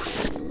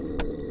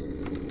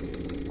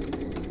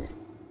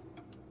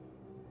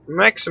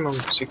 Maximum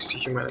 60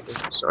 humanity.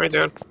 Sorry,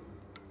 dude.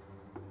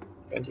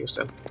 Can't use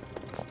that.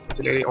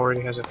 The lady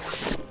already has it.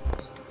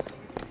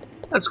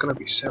 That's gonna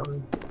be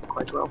selling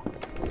quite well.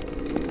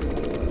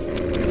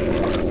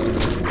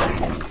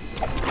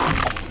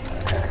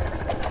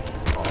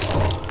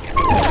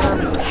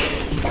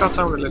 Cut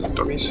down the little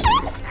doggies. To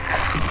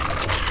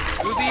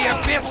the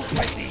abyss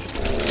with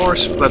thee! Or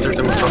splatter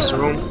them across the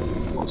room.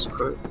 Also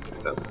could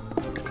if that.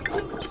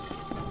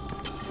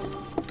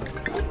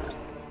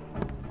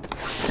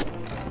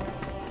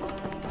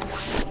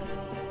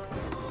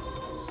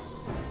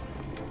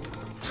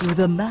 To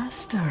the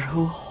master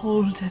who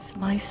holdeth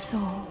my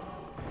soul,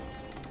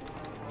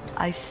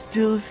 I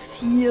still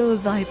feel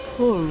thy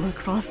pull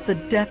across the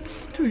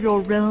depths to your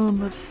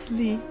realm of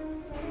sleep,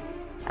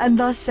 and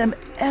thus am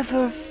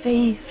ever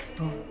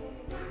faithful.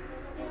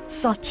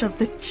 Such of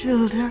the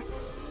children,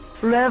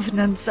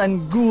 revenants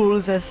and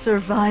ghouls as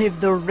survived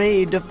the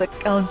raid of the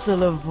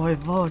Council of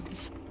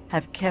Voivodes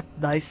have kept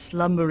thy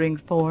slumbering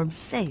form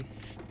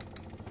safe,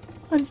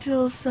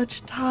 until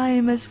such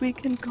time as we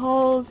can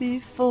call thee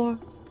forth.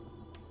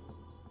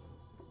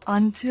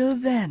 Until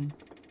then,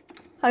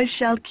 I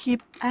shall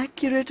keep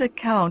accurate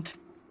account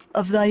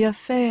of thy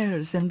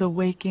affairs in the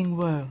waking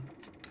world.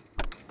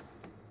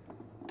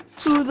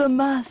 To the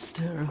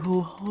master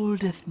who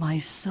holdeth my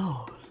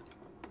soul,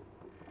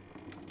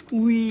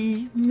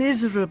 We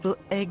miserable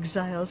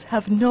exiles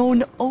have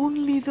known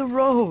only the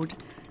road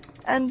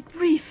and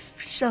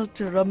brief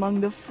shelter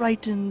among the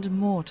frightened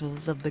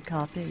mortals of the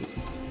Carpathians.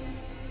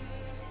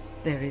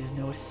 There is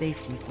no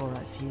safety for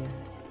us here.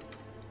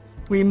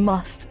 We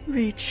must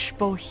reach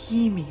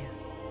Bohemia,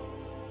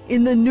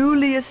 in the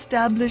newly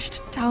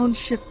established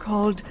township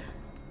called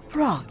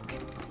Prague.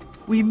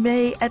 We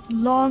may at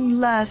long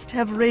last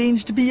have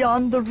ranged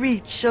beyond the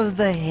reach of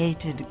the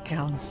hated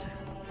council.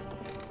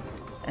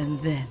 And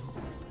then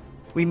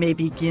we may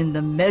begin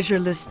the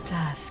measureless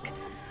task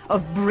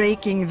of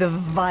breaking the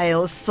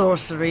vile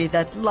sorcery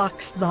that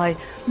locks thy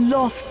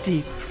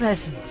lofty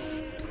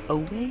presence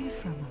away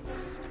from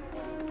us.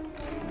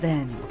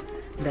 Then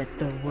let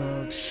the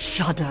world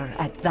shudder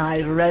at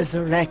thy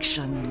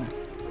resurrection.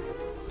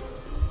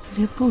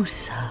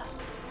 Libusa,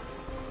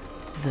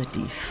 the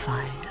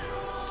Defiled.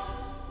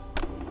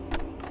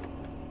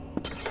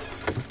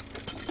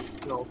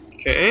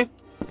 Okay.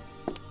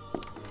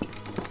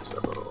 So,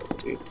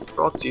 they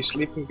brought the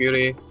Sleeping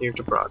Beauty here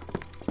to Prague.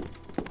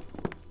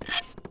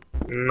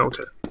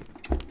 Noted.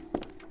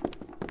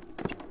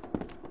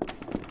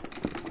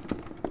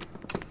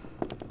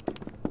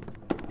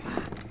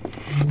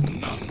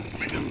 None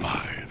may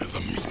defy the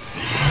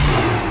Zamitzi.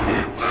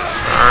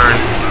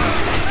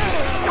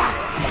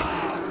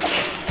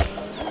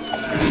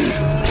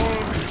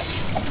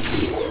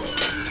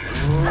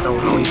 No,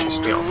 he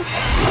pissed me off.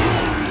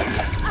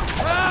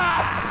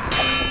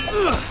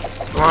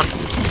 Come on.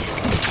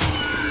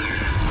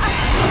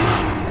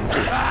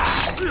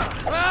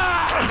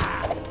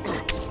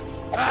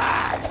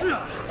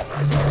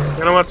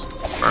 You know what?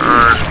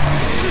 Burn.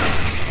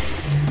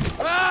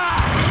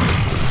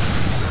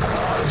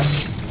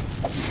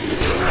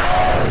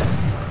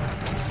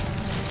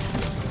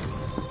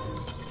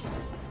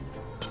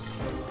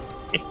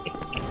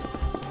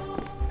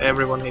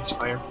 Everyone hates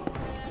fire.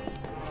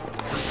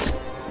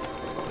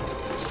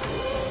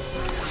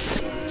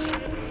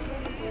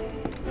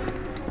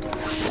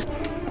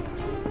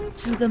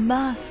 To the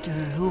master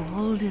who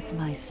holdeth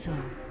my soul,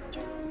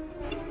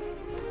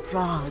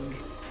 Prague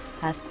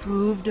hath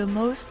proved a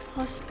most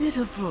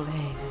hospitable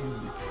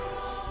haven.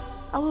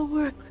 Our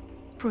work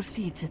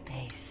proceeds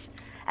apace,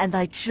 and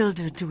thy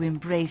children do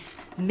embrace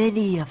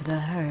many of the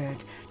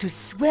herd to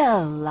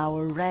swell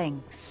our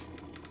ranks.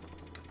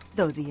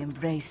 Though the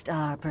embraced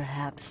are,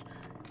 perhaps,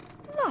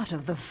 not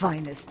of the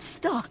finest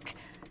stock,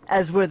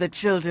 as were the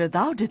children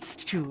thou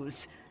didst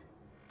choose.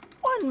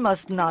 One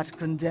must not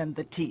condemn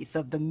the teeth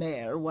of the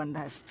mare one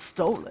hast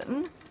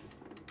stolen.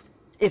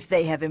 If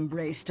they have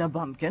embraced a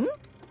bumpkin,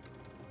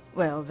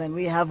 well, then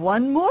we have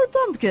one more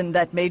bumpkin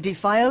that may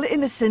defile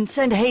innocence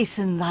and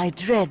hasten thy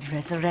dread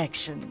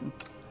resurrection.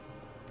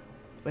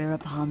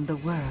 Whereupon the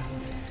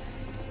world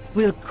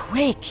will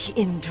quake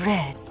in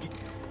dread,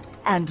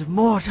 and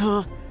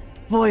mortal,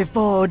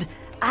 voivode,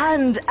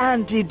 and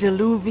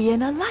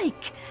antediluvian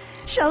alike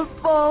shall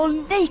fall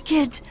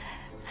naked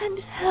and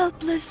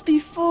helpless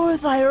before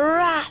thy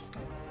wrath.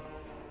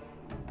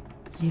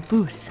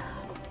 Libusa,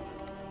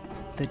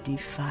 the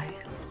Defiled.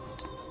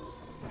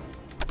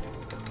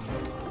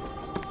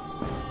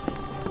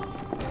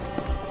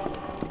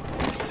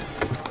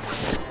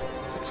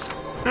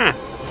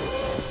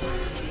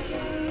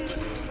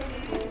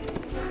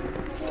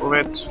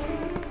 Red.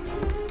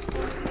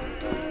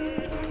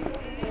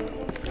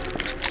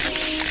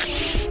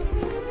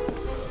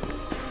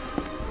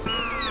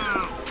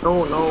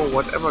 Oh no,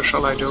 whatever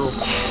shall I do?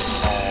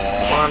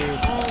 1,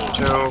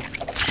 2,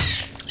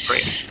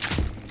 3.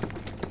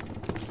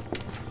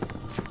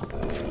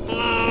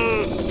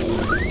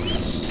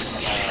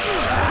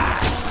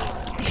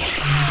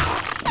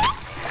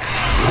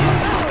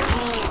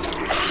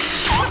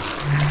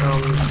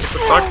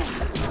 Good luck.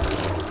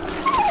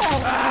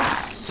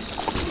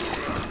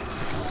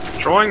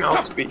 Drawing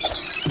out the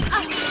beast.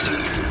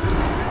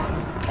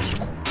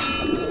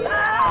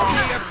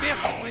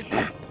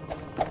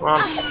 Come on.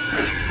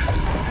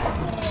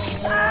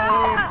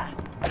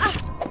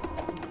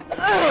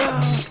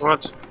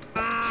 What?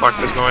 Fuck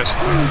this noise.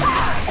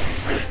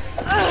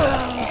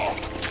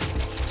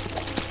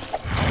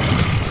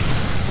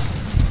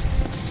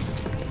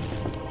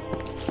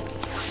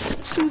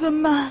 To the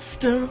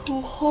master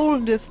who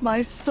holdeth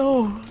my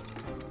soul,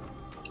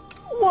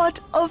 what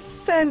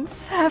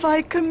offense have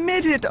I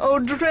committed, O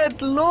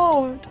dread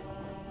lord,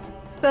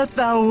 that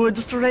thou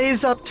wouldst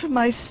raise up to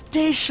my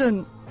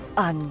station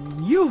a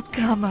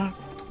newcomer?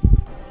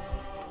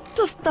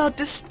 Dost thou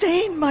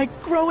disdain my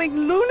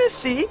growing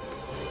lunacy?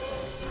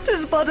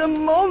 'Tis but a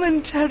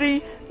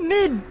momentary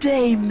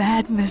midday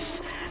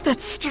madness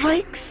that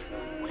strikes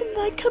when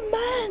thy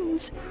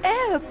commands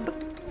ebb.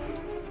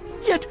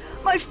 Yet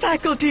my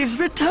faculties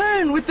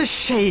return with the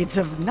shades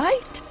of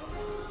night.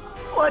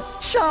 What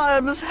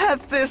charms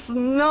hath this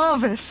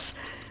novice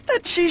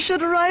that she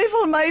should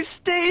rival my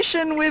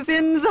station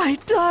within thy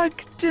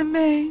dark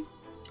domain?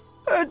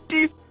 Her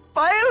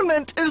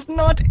defilement is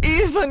not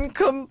even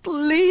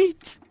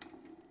complete.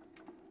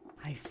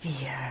 I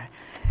fear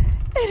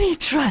any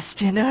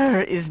trust in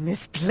her is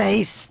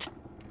misplaced.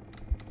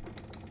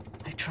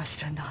 I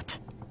trust her not.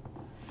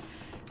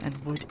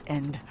 and would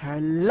end her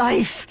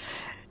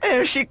life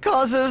ere she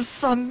causes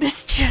some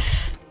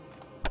mischief.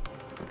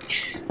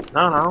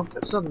 No,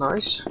 that's not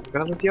nice. We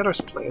gotta let the others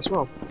play as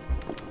well.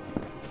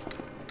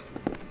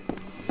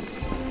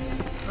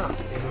 Ah,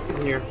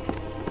 in here.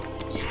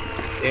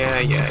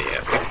 Yeah,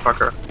 big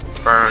fucker.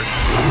 Burn.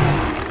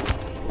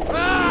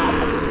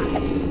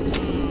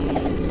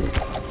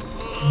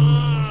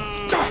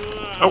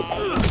 Oh!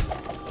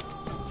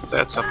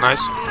 That's not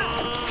nice.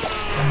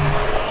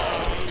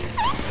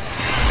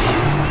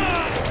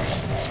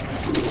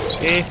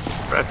 See?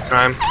 Red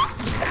crime.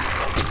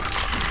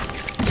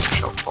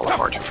 Shall fall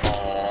apart.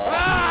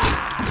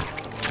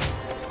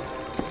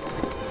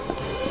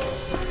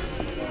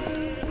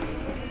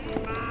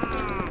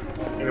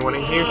 Anyone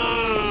in here?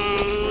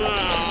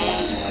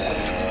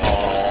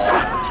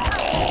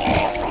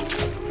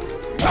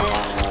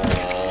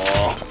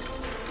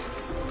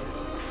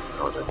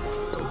 Oh,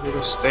 don't need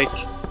a stake.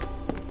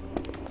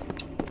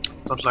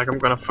 It's not like I'm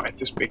gonna fight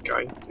this big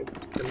guy. They've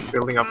been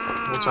building up for the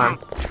whole time.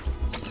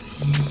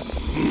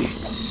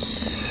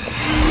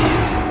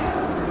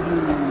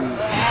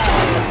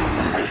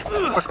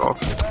 Fuck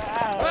off.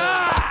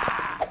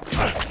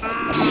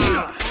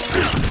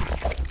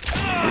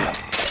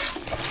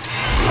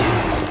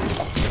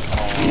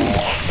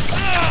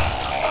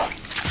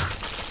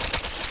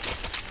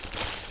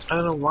 I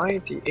don't know why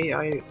the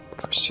AI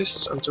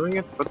persists on doing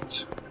it,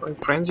 but going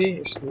frenzy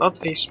is not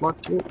a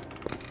smart move.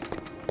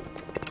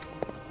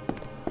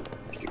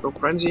 If you go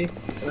frenzy, you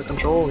cannot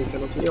control, you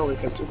cannot heal, you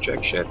can do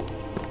jack shit.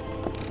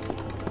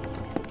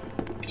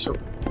 So,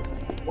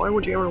 why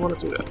would you ever want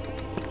to do that?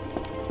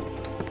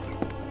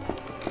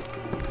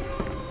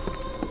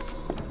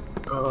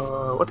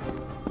 What?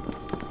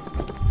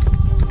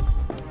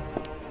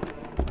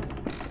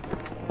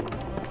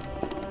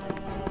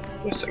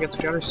 Yes, I get to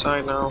the other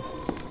side now.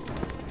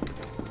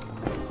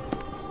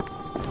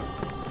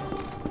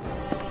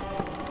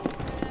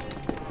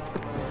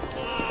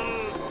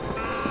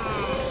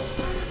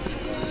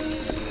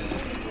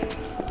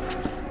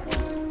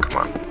 Come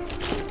on.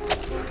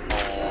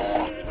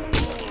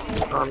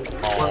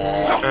 One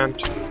and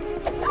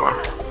come on.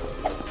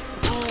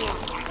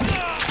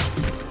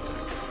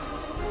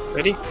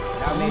 Ready? No.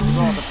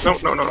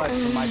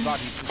 From my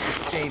body to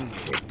sustain me.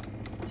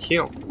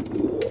 Heal.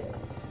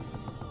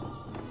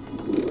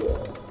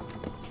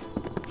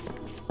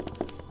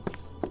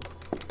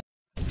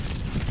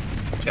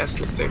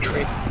 Castle stage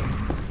 3.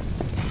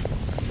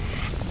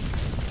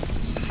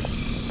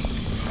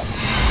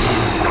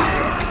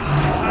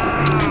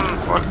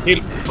 Come on, heal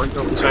before you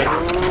go inside.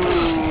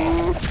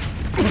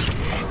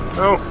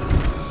 No.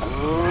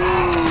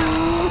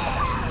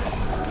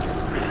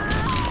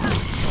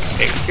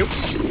 Thank you.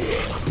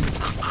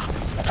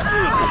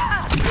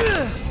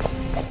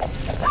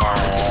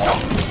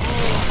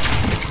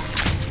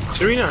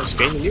 Serena has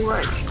gained a new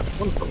rank.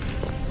 Wonderful.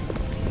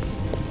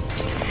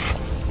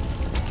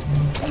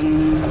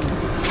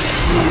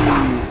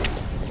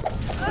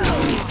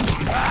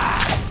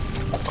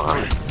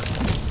 Fine.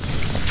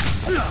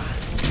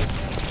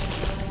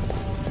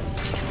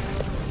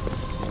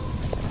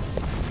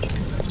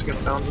 Have to get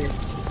down here.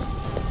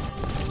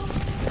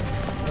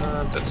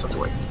 That's not the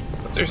way.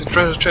 But there's a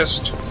treasure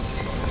chest.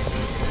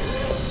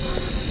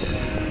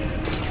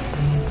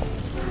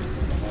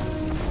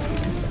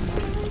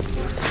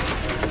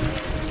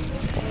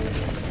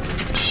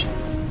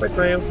 Plate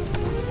mail.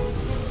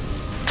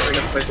 We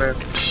got plate mail.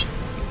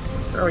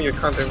 Oh, you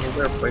can't even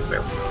wear plate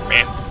mail.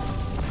 Man.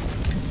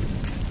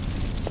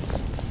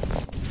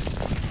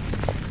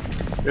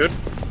 Good.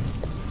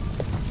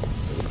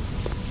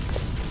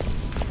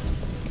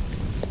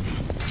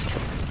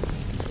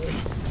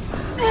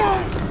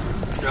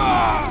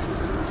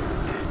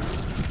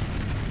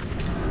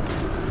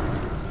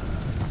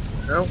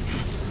 No.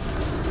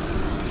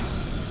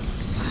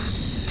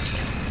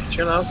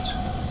 Chill out.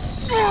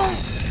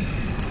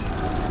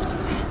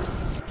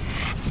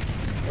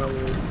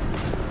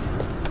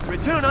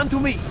 Return unto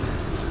me.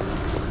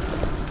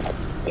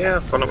 Yeah,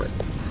 follow me.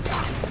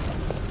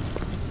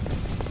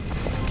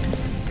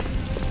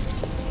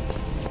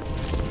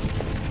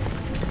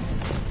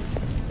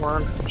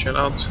 One, chill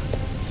out.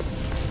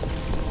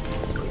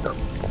 There we go.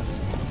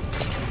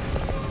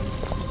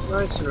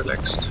 Nice and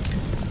relaxed.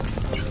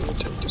 Should we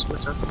take this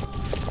with her?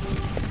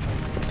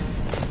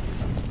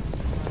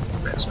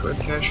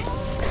 Masquerade cache.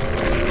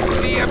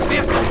 The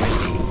abyss.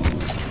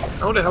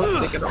 How the hell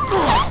did they get off?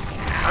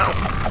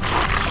 Ow.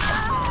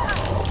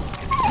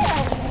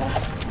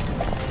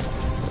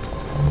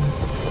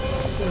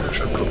 I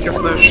should cook your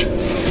flesh.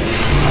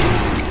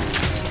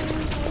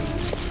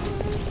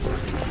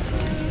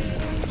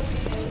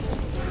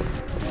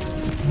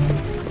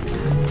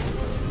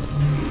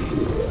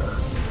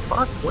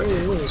 Fuck, why are you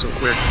moving so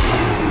weird?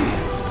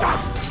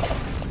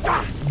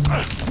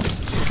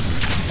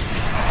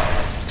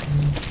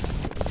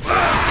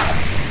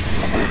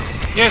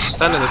 Yes,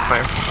 stand in the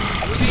fire.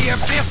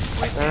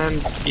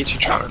 And eat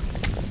each other.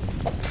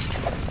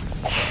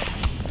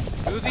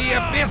 To the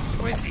abyss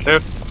with me.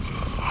 Dude.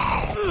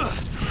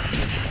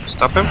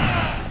 Stop him.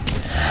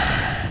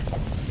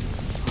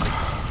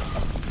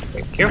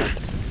 Thank you.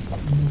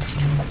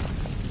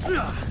 And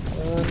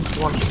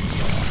one.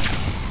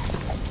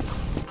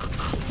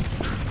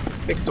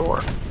 Big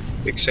door.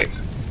 Big safe.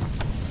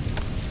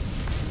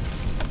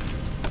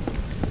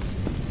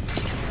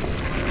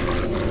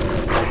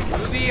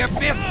 To the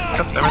abyss!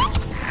 God damn it.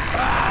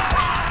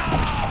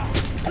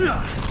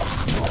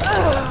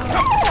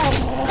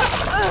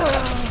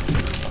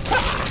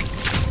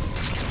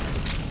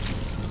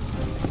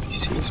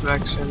 DC's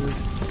vaccine.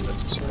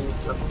 Necessary.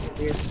 Nothing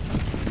here.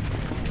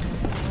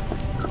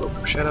 Cloak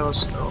of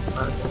shadows. No, I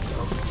don't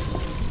know.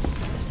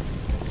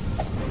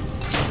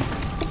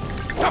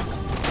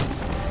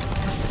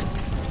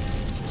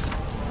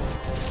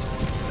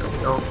 There we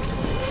go.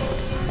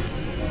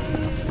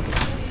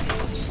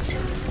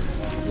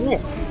 Ooh.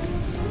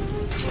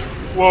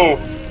 Whoa.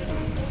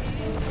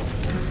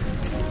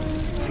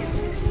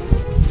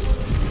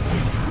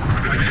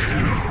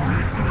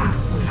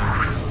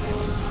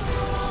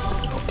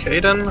 Okay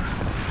then.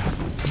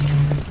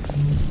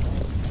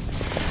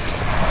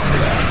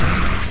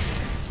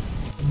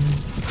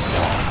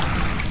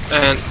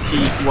 And he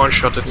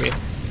one-shotted me.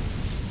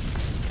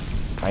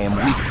 I am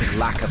weak with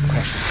lack of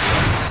precious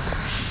blood.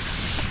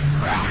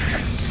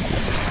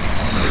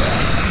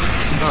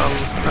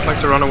 I'd like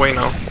to run away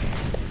now.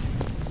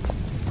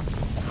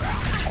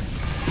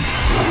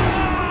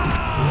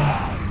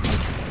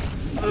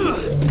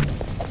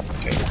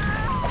 Okay.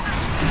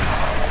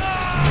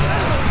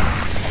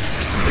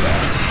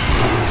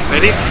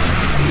 Ready?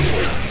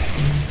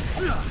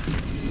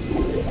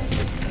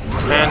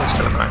 And it's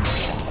gonna die.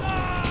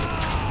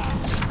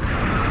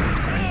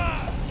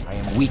 I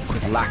am weak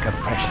with lack of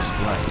precious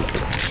blood.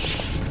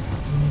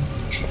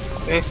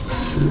 Okay.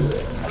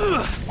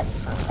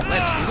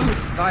 Let's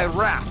loose thy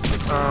wrath.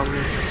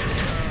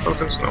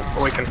 Tokens, no,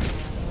 awaken.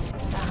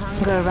 The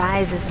hunger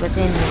rises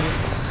within me,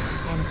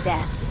 and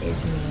death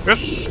is me.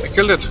 Yes, I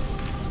killed it.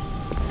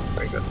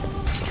 Very good.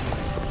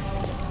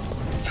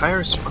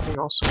 Fire is fucking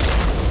awesome.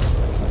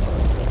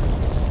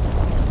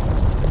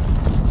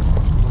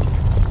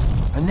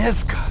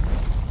 Anezka,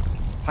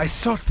 I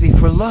sought thee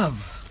for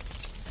love.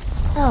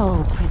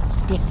 So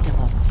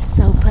predictable,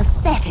 so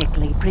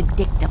pathetically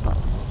predictable.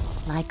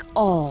 Like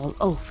all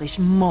oafish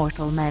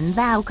mortal men,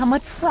 thou come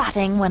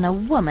a-trotting when a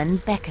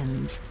woman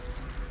beckons.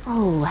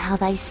 Oh, how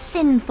thy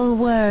sinful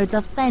words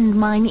offend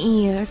mine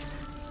ears.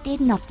 Did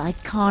not thy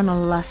carnal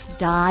lust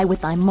die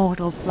with thy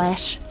mortal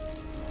flesh?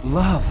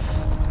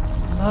 Love.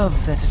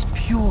 Love that is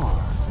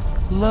pure.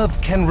 Love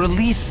can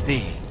release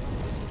thee.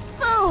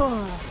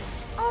 Fool!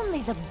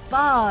 Only the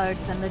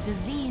bards and the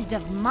diseased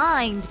of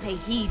mind pay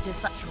heed to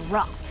such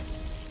rot.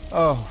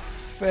 Oh,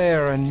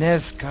 fair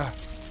Anezka,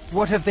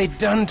 what have they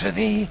done to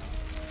thee?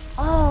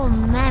 All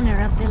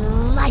manner of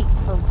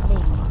delightful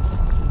things.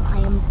 I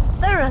am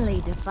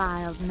thoroughly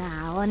defiled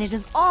now, and it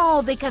is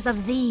all because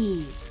of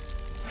thee.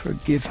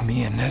 Forgive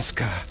me,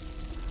 Anezka.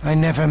 I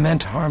never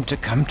meant harm to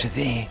come to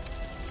thee.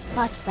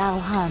 But thou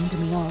harmed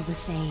me all the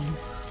same.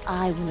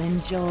 I will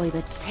enjoy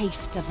the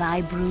taste of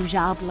thy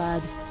Bruja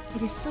blood.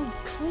 It is so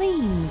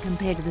clean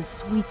compared to the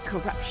sweet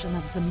corruption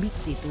of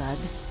Tzimisce blood.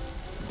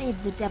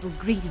 Bid the devil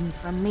greetings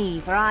from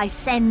me, for I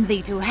send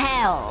thee to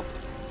hell.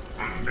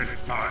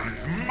 Alesta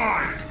is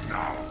mine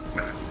now,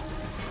 well,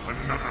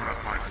 another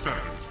of my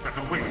servants that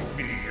awaits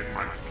me in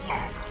my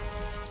slumber.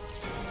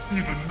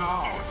 Even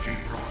now she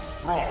grows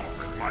strong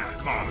as my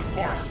blood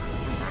courses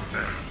through her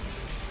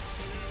veins.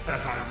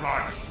 As I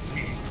rise to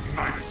meet the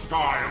night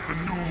sky of the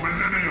new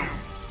millennium,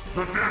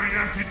 the very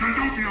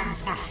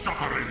antediluvians must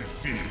shudder in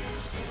fear.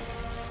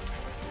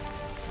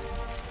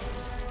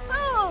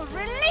 Fool,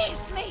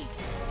 release me!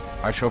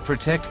 I shall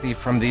protect thee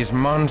from these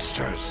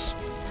monsters.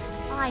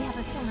 I have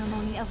a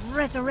ceremony of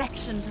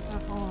resurrection to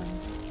perform.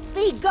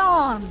 Be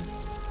gone!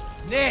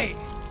 Nay!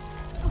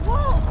 The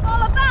wolves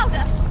all about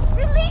us!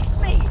 Release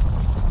me!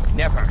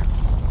 Never.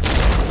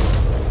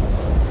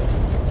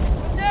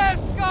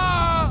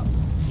 Nesca!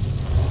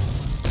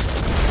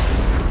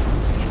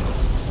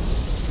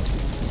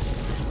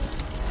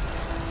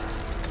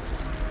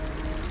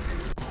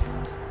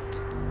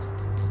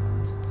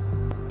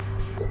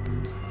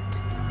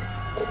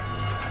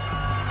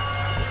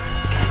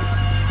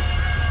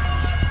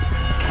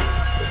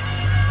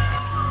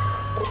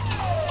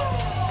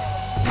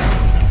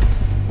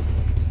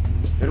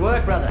 Good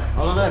work, brother.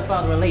 I'll alert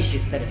Father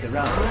Alatius that it's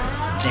around.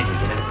 Then we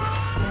can open it.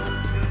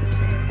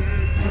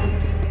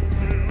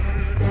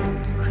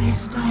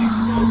 Christoph,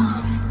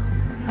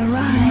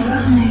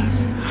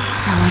 arise.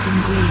 Thou art in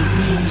grave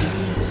danger.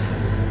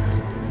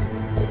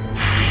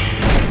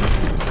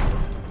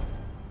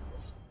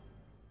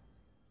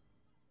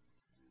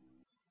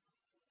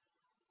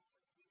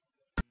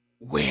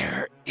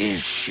 Where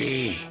is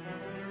she?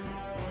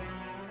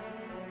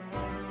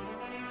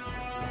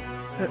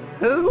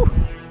 Who?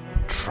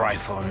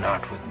 Trifle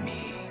not with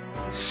me,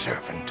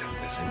 servant of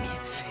the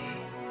Tzimisce,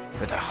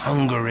 for the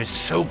hunger is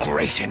so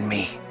great in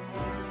me.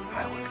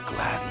 I would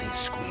gladly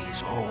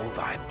squeeze all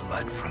thy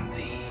blood from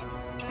thee,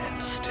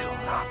 and still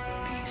not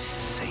be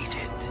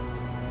sated.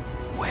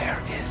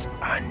 Where is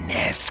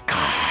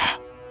Anezka?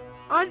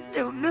 I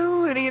don't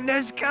know any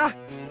Anezka.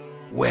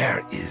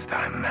 Where is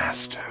thy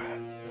master?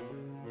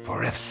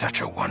 For if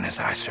such a one as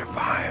I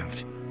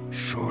survived,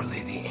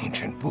 surely the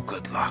ancient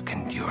Vukadlok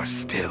endures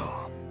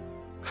still.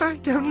 I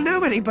don't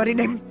know anybody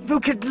named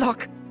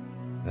Vukadlok.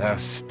 Thou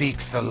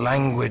speaks the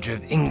language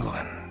of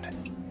England,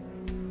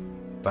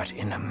 but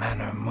in a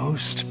manner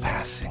most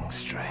passing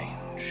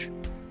strange.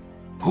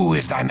 Who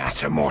is thy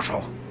master,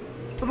 mortal?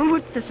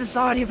 With the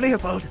Society of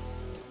Leopold.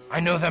 I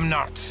know them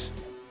not.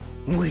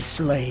 We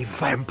slay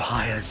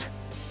vampires.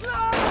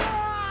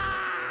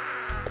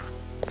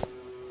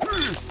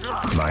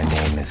 My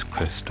name is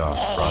Christoph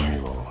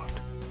Romuald.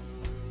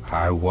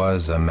 I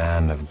was a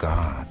man of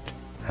God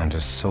and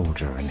a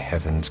soldier in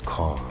heaven's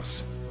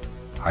cause.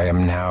 I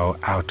am now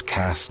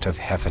outcast of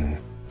heaven,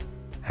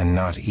 and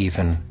not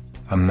even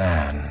a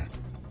man.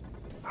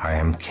 I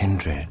am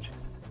kindred.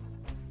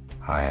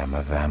 I am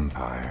a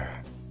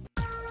vampire.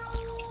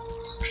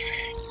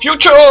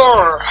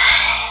 Future!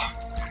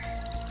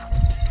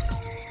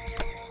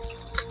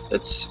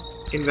 Let's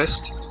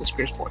invest some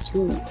experience points.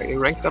 Ooh, I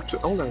ranked up to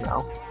Elder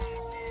now.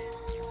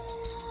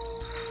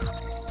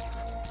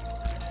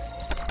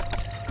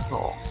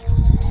 Oh.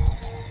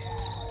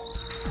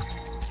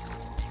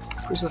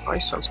 Prison of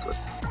Ice sounds good.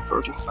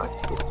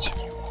 35 foot.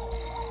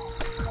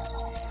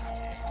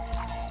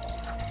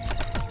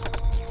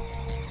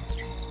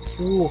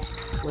 Ooh,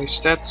 my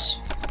stats.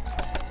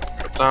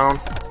 Go down.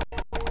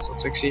 It's not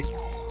sexy.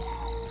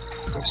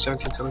 It's my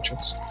 70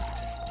 intelligence.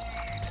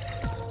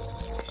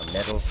 A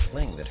metal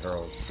sling that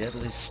hurls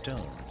deadly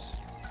stones.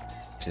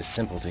 'Tis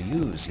simple to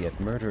use, yet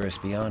murderous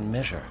beyond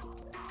measure.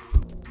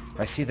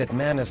 I see that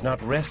man has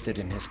not rested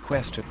in his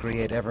quest to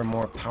create ever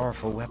more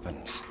powerful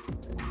weapons.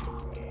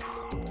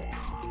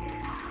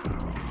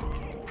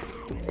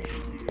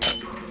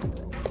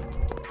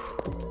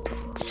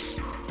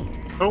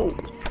 Oh!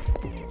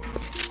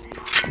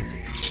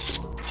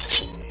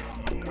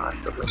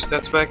 I've got my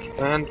stats back,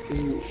 and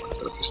ooh, I've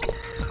got a pistol.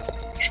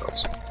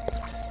 Shots.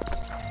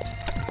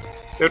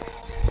 Good.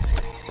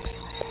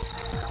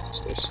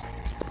 What's this?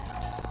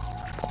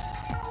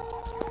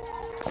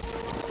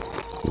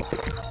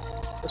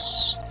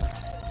 This.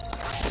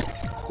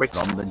 Wait.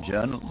 From the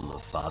Journal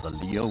of Father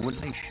Leo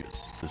Walatius,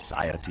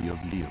 Society of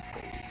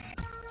Leopold.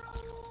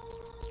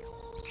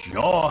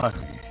 Joy!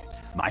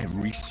 My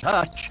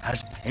research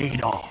has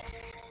paid off.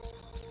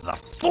 The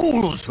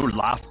fools who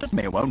laughed at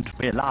me won't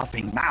be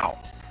laughing now.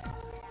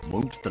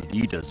 Won't the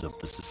leaders of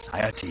the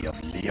Society of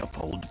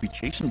Leopold be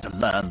chastened to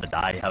learn that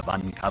I have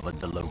uncovered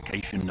the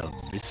location of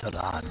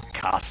Viscerad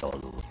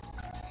Castle?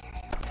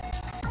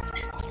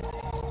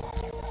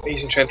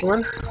 Ladies and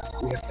gentlemen,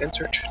 we have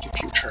entered the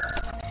future.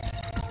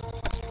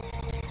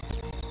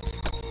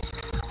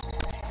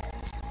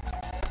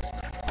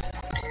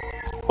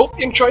 Hope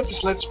you enjoyed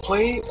this Let's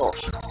Play of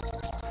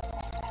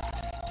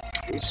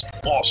this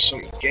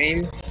awesome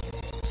game,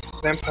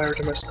 Vampire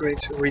the Masquerade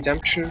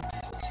Redemption.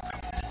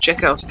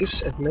 Check out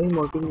this and many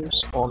more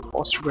videos on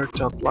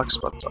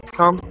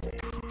austria.blogspot.com.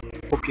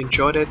 Hope you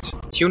enjoyed it.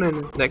 Tune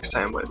in next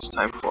time when it's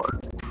time for